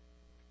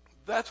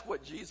 That's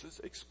what Jesus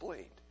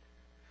explained.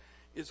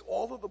 Is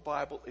all of the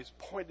Bible is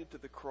pointed to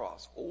the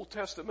cross. Old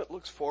Testament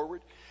looks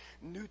forward,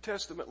 New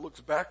Testament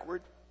looks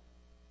backward,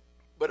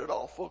 but it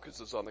all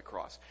focuses on the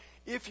cross.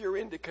 If you're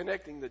into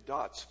connecting the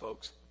dots,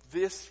 folks,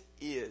 this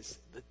is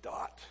the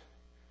dot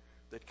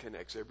that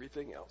connects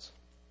everything else.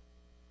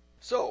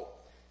 So,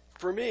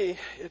 for me,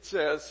 it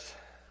says,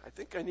 I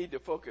think I need to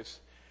focus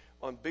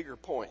on bigger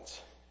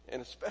points.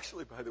 And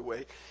especially, by the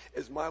way,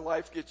 as my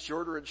life gets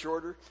shorter and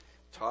shorter,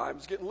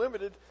 time's getting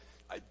limited.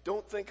 I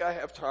don't think I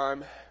have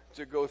time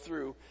to go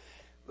through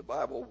the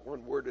Bible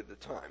one word at a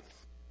time.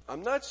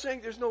 I'm not saying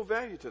there's no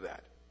value to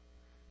that.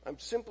 I'm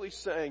simply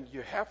saying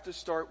you have to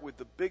start with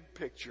the big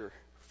picture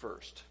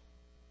first.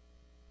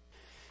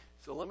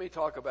 So let me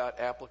talk about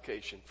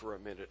application for a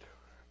minute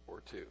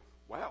or two.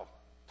 Wow,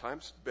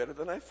 time's better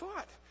than I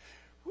thought.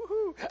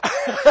 Woohoo!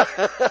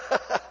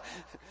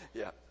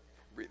 Yeah,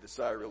 breathe a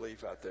sigh of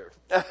relief out there.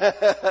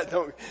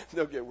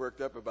 Don't get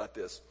worked up about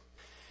this.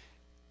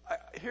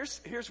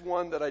 Here's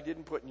one that I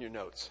didn't put in your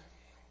notes.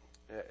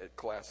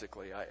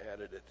 Classically, I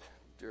added it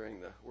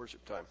during the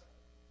worship time.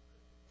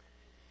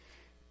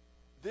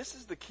 This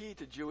is the key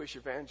to Jewish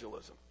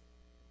evangelism.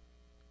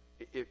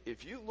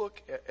 If you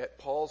look at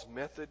Paul's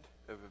method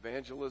of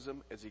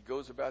evangelism as he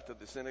goes about to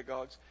the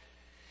synagogues,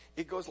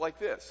 it goes like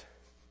this.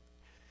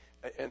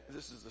 and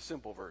this is the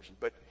simple version,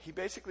 but he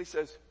basically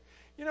says,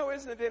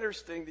 isn't it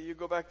interesting that you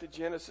go back to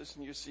Genesis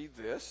and you see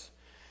this?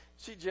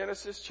 See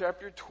Genesis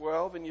chapter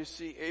 12 and you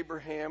see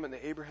Abraham and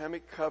the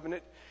Abrahamic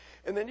covenant.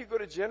 And then you go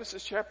to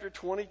Genesis chapter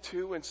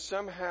 22 and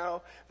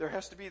somehow there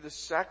has to be the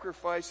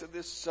sacrifice of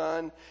this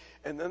son.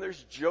 And then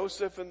there's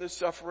Joseph and the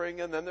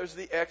suffering. And then there's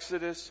the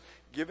Exodus,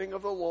 giving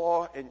of the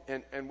law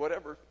and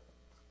whatever.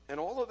 And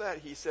all of that,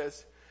 he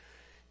says,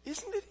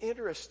 isn't it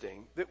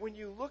interesting that when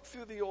you look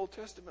through the Old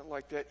Testament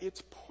like that,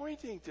 it's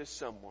pointing to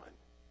someone.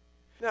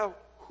 Now,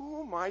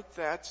 who might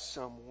that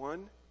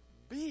someone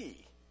be?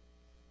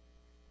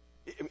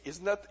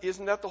 Isn't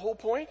that the whole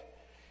point?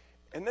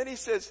 And then he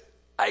says,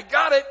 I've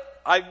got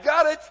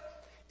it.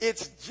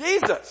 It's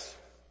Jesus.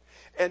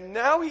 And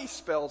now he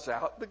spells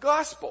out the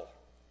gospel.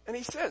 And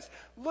he says,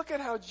 look at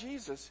how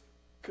Jesus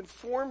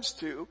conforms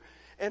to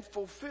and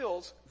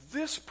fulfills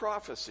this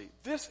prophecy,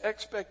 this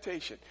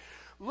expectation.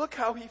 Look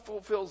how he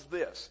fulfills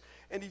this.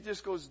 And he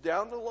just goes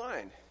down the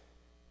line.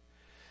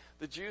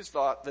 The Jews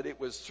thought that it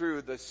was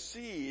through the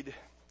seed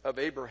of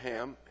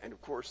Abraham, and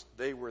of course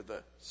they were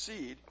the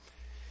seed.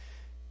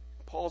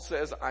 Paul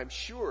says, I'm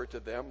sure to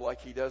them,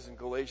 like he does in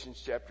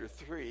Galatians chapter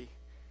 3,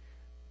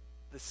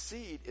 the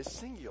seed is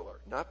singular,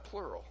 not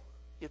plural.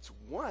 It's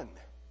one.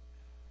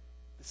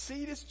 The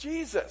seed is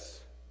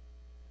Jesus.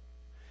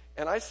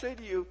 And I say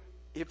to you,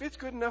 if it's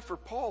good enough for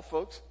Paul,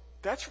 folks,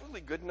 that's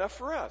really good enough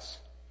for us.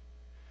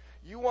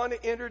 You want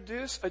to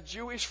introduce a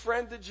Jewish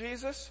friend to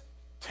Jesus?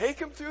 Take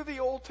him through the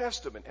Old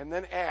Testament and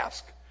then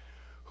ask,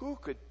 who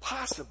could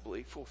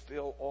possibly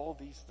fulfill all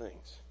these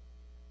things?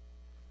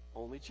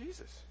 Only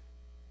Jesus.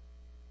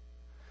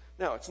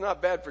 Now, it's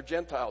not bad for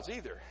Gentiles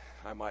either,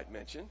 I might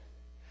mention.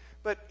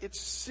 But it's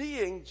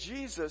seeing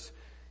Jesus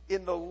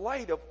in the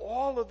light of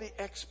all of the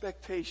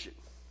expectation.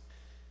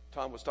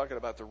 Tom was talking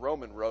about the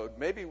Roman road.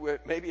 Maybe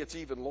it's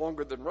even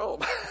longer than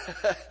Rome.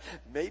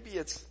 Maybe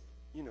it's,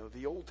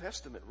 the Old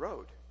Testament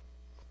road.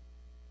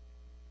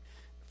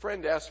 A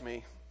friend asked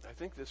me, I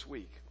think this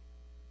week,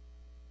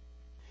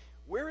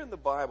 where in the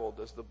Bible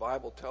does the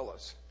Bible tell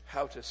us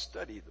how to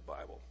study the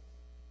Bible?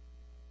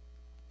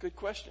 Good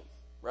question,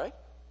 right?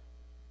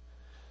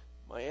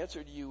 My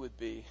answer to you would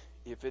be,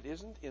 if it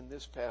isn't in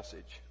this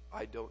passage,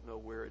 I don't know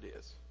where it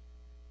is.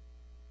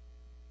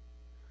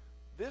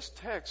 This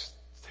text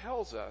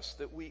tells us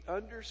that we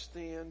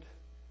understand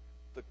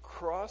the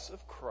cross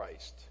of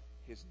Christ,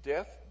 his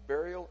death,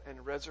 burial,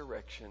 and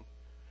resurrection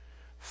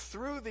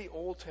through the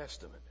Old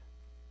Testament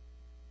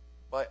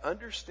by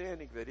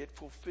understanding that it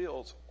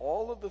fulfills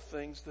all of the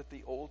things that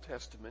the Old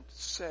Testament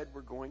said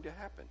were going to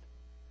happen.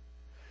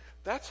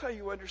 That's how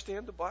you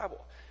understand the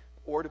Bible.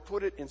 Or to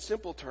put it in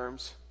simple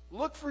terms,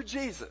 look for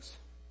Jesus.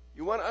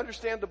 You want to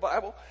understand the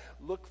Bible?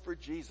 Look for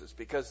Jesus,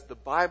 because the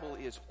Bible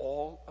is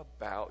all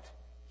about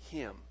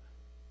him.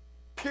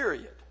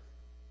 Period.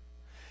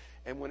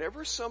 And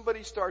whenever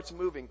somebody starts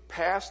moving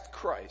past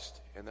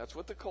Christ, and that's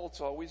what the cults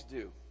always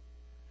do,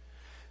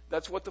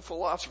 that's what the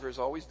philosophers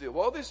always do.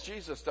 Well, this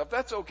Jesus stuff,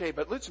 that's okay,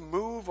 but let's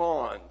move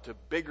on to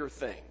bigger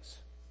things.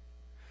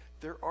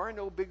 There are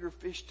no bigger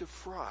fish to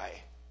fry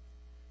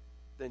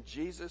than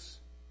Jesus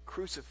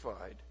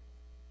crucified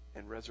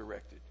and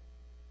resurrected.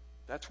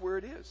 That's where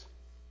it is.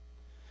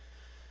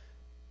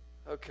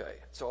 Okay,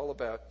 it's all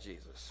about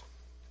Jesus.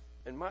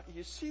 And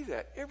you see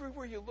that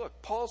everywhere you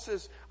look. Paul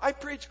says, I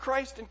preach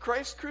Christ and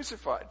Christ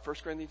crucified. 1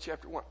 Corinthians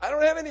chapter 1. I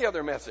don't have any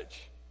other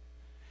message.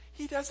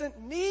 He doesn't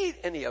need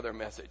any other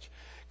message.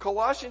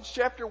 Colossians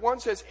chapter 1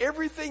 says,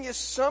 everything is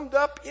summed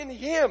up in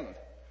him.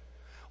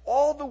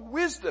 All the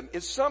wisdom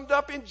is summed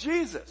up in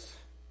Jesus.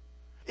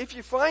 If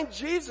you find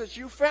Jesus,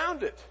 you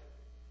found it.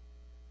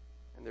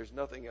 And there's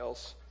nothing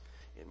else,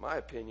 in my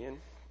opinion,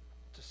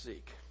 to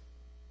seek.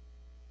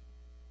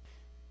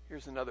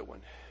 Here's another one.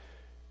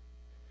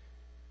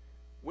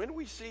 When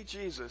we see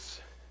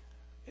Jesus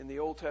in the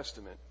Old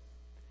Testament,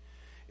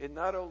 it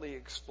not only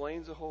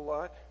explains a whole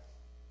lot,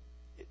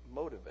 it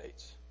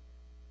motivates.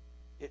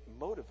 It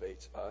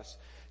motivates us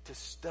to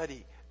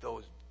study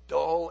those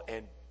dull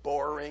and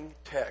boring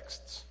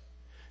texts.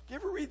 Do you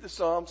ever read the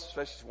Psalms,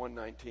 especially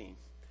 119? Do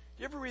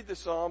you ever read the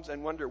Psalms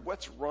and wonder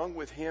what's wrong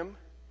with him?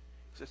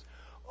 He says,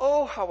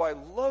 oh, how I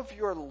love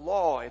your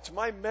law. It's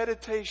my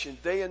meditation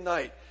day and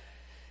night.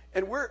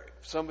 And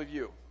some of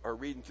you are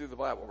reading through the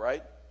Bible,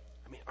 right?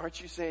 I mean,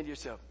 aren't you saying to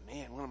yourself,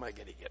 man, when am I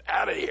going to get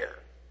out of here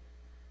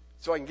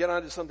so I can get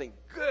on to something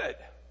good?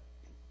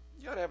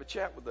 You ought to have a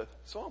chat with the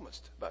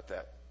psalmist about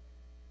that.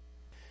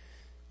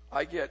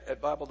 At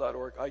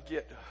Bible.org, I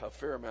get a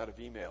fair amount of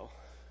email.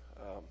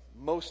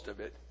 Most of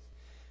it,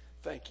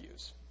 thank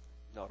yous.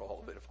 Not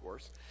all of it, of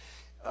course.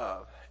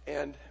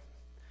 And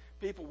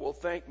people will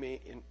thank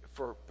me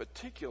for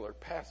particular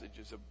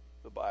passages of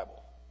the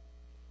Bible.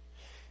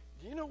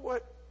 Do you know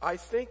what I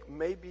think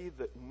may be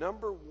the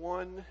number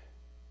one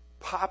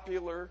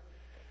popular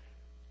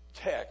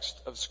text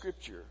of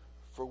Scripture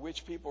for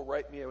which people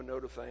write me a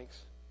note of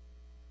thanks?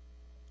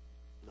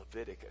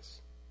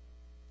 Leviticus.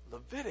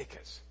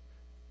 Leviticus.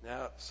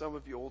 Now, some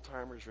of you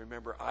old-timers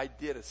remember I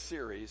did a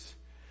series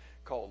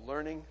called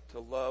Learning to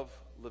Love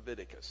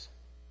Leviticus.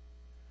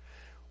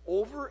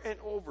 Over and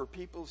over,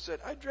 people said,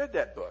 I dread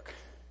that book.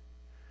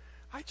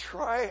 I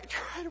try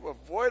to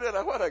avoid it.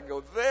 I want to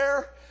go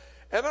there.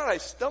 And then I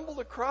stumbled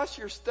across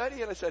your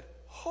study and I said,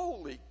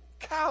 holy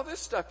cow, this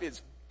stuff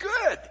is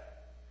good.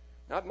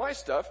 Not my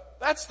stuff,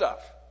 that stuff.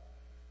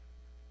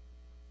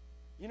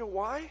 You know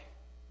why?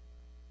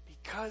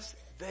 Because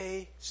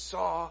they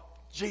saw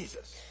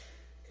Jesus.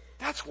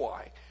 That's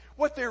why.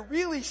 What they're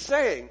really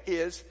saying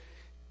is,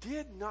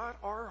 did not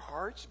our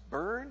hearts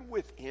burn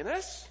within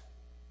us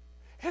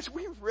as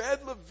we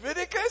read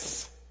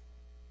Leviticus?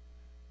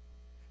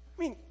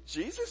 I mean,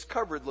 Jesus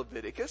covered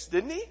Leviticus,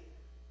 didn't he?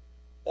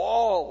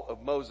 All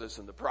of Moses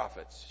and the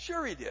prophets.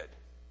 Sure he did.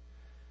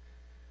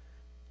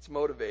 It's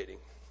motivating.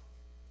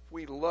 If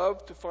we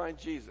love to find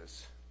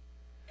Jesus,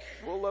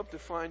 we'll love to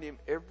find him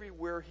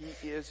everywhere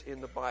he is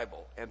in the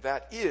Bible. And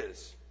that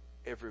is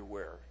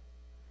everywhere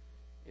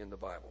in the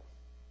Bible.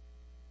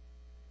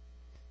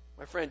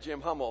 My friend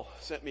Jim Hummel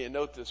sent me a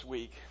note this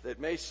week that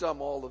may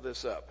sum all of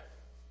this up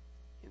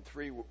in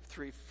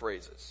three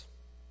phrases.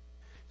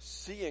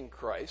 Seeing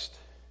Christ,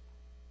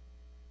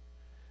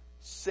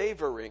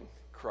 savoring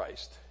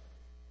Christ,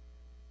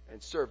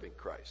 and serving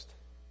Christ.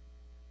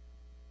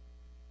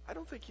 I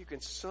don't think you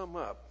can sum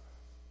up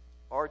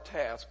our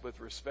task with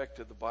respect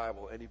to the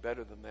Bible any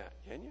better than that,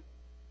 can you?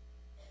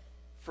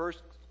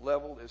 First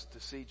level is to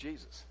see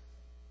Jesus.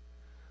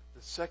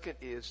 The second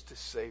is to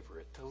savor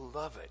it, to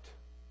love it,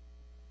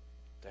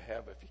 to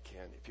have, if you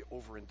can, if you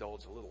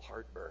overindulge, a little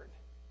heartburn.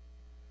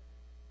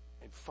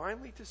 And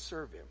finally, to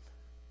serve him.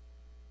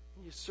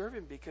 And you serve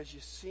him because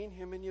you've seen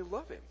him and you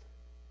love him.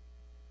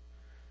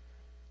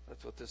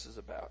 That's what this is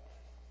about.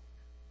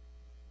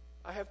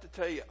 I have to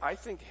tell you, I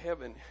think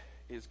heaven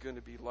is going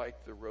to be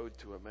like the road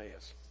to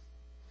Emmaus.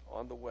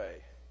 On the way.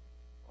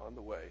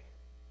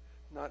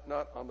 Not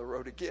on the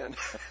road again.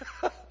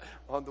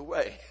 On the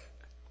way.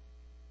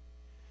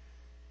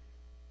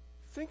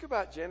 Think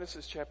about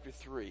Genesis chapter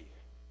 3.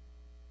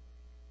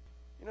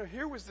 You know,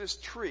 here was this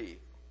tree,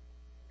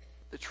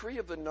 the tree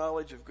of the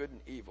knowledge of good and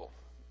evil.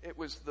 It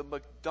was the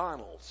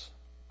McDonald's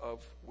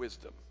of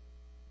wisdom.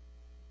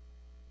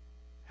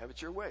 Have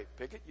it your way.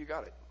 Pick it, you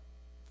got it.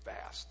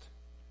 Fast.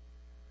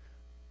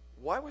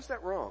 Why was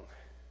that wrong?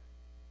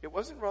 It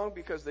wasn't wrong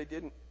because they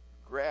didn't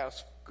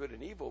grasp good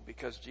and evil,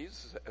 because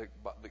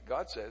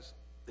God says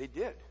they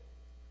did.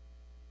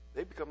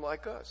 They become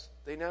like us.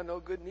 They now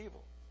know good and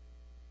evil.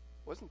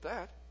 Wasn't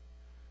that?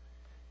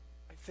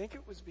 I think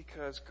it was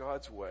because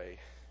God's way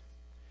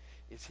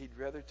is he'd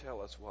rather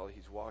tell us while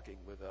he's walking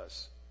with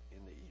us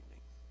in the evening.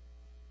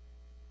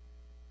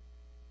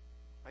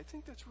 I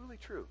think that's really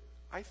true.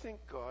 I think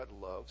God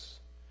loves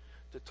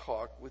to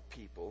talk with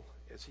people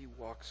as he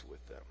walks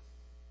with them.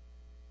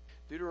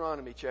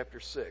 Deuteronomy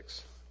chapter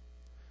 6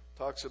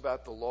 talks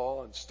about the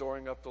law and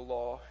storing up the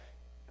law.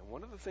 And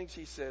one of the things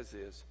he says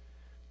is,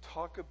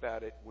 talk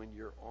about it when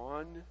you're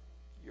on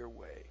your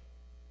way.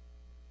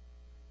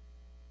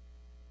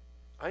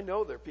 I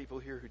know there are people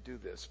here who do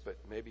this, but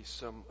maybe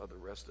some of the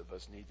rest of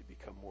us need to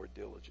become more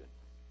diligent.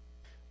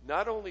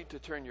 Not only to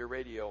turn your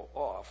radio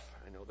off,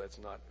 I know that's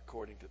not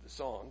according to the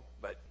song,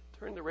 but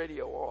turn the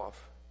radio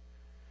off.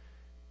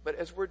 But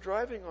as we're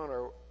driving on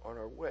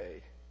our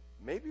way,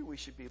 maybe we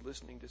should be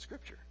listening to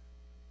Scripture.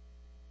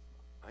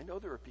 I know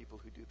there are people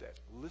who do that,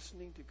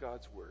 listening to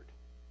God's Word.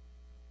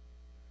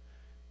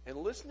 And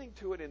listening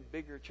to it in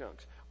bigger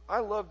chunks. I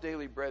love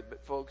daily bread,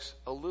 but folks,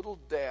 a little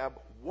dab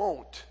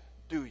won't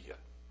do you.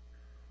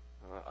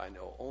 I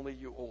know, only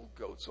you old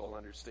goats will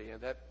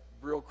understand. That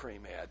Brill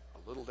Cream ad,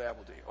 a little dab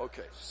will do you.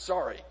 Okay,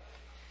 sorry.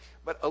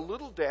 But a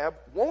little dab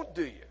won't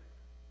do you.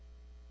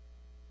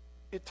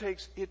 It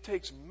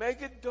takes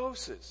mega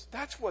doses.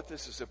 That's what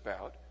this is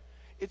about.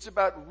 It's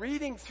about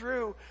reading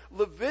through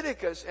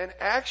Leviticus and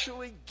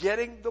actually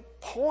getting the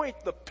point,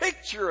 the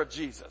picture of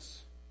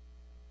Jesus.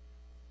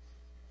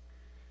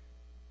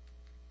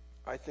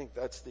 I think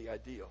that's the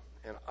ideal.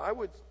 And I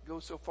would go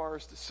so far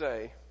as to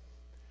say,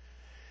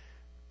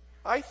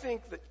 I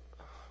think that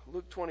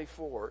Luke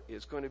 24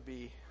 is going to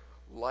be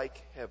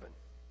like heaven.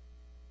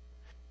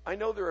 I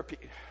know there are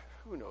people,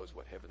 who knows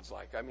what heaven's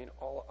like? I mean,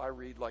 I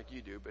read like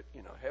you do, but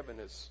you know, heaven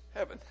is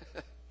heaven.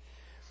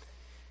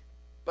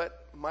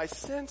 But my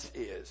sense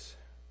is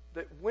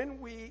that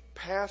when we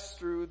pass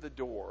through the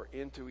door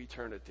into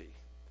eternity,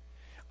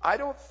 I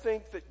don't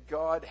think that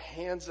God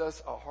hands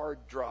us a hard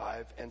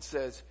drive and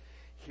says,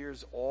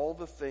 here's all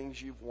the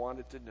things you've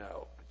wanted to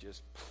know.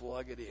 Just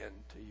plug it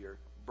into your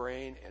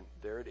brain and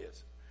there it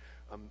is.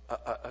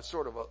 A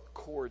sort of a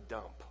core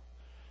dump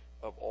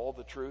of all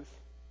the truth.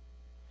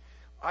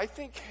 I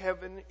think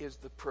heaven is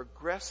the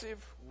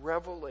progressive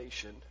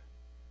revelation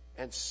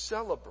and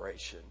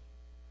celebration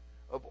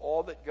of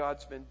all that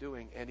God's been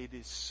doing. And it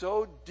is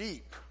so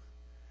deep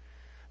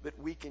that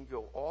we can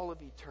go all of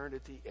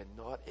eternity and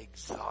not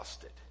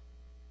exhaust it.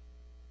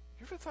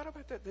 You ever thought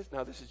about that?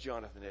 This is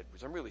Jonathan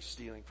Edwards. I'm really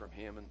stealing from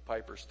him, and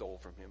Piper stole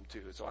from him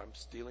too, so I'm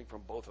stealing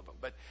from both of them.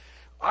 But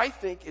I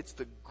think it's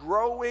the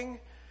growing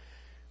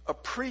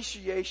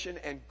appreciation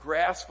and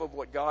grasp of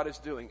what God is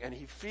doing. And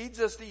he feeds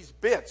us these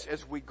bits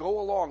as we go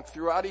along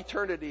throughout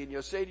eternity. And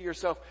you'll say to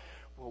yourself,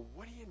 well,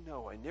 what do you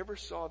know? I never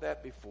saw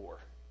that before.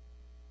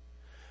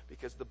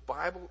 Because the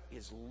Bible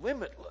is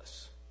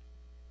limitless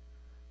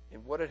in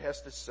what it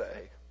has to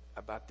say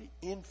about the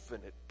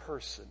infinite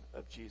person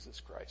of Jesus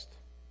Christ.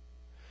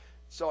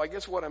 So I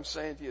guess what I'm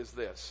saying to you is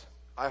this.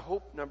 I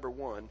hope, number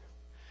one,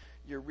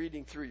 you're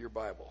reading through your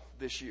Bible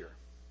this year.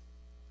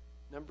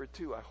 Number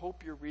two, I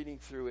hope you're reading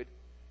through it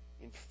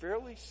in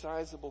fairly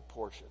sizable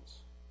portions.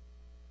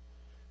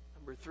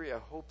 Number three, I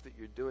hope that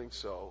you're doing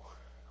so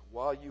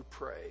while you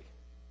pray,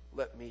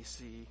 let me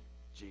see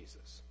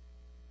Jesus.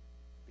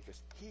 Because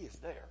he is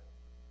there.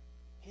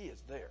 He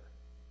is there.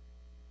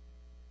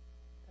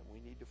 And we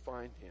need to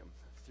find him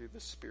through the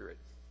Spirit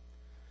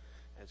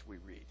as we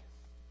read.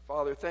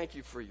 Father, thank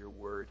you for your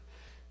word.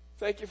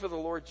 Thank you for the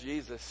Lord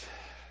Jesus,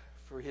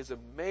 for his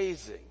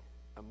amazing,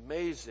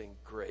 amazing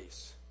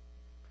grace.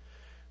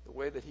 The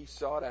way that he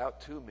sought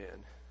out two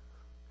men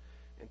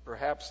in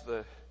perhaps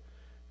the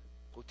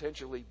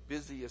potentially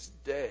busiest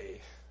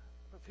day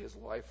of his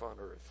life on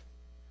earth,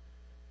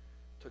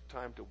 took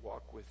time to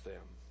walk with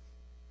them,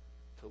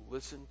 to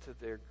listen to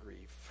their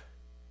grief,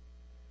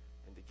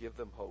 and to give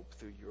them hope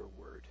through your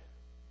word.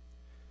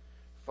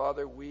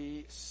 Father,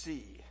 we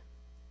see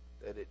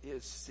that it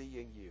is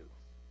seeing you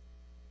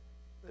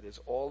that is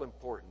all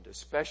important,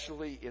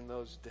 especially in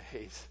those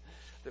days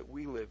that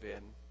we live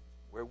in,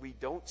 where we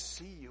don't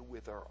see you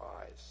with our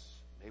eyes.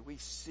 May we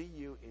see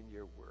you in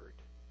your word.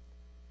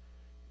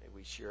 May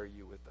we share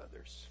you with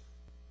others.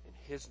 In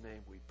his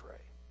name we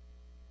pray.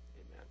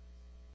 Amen.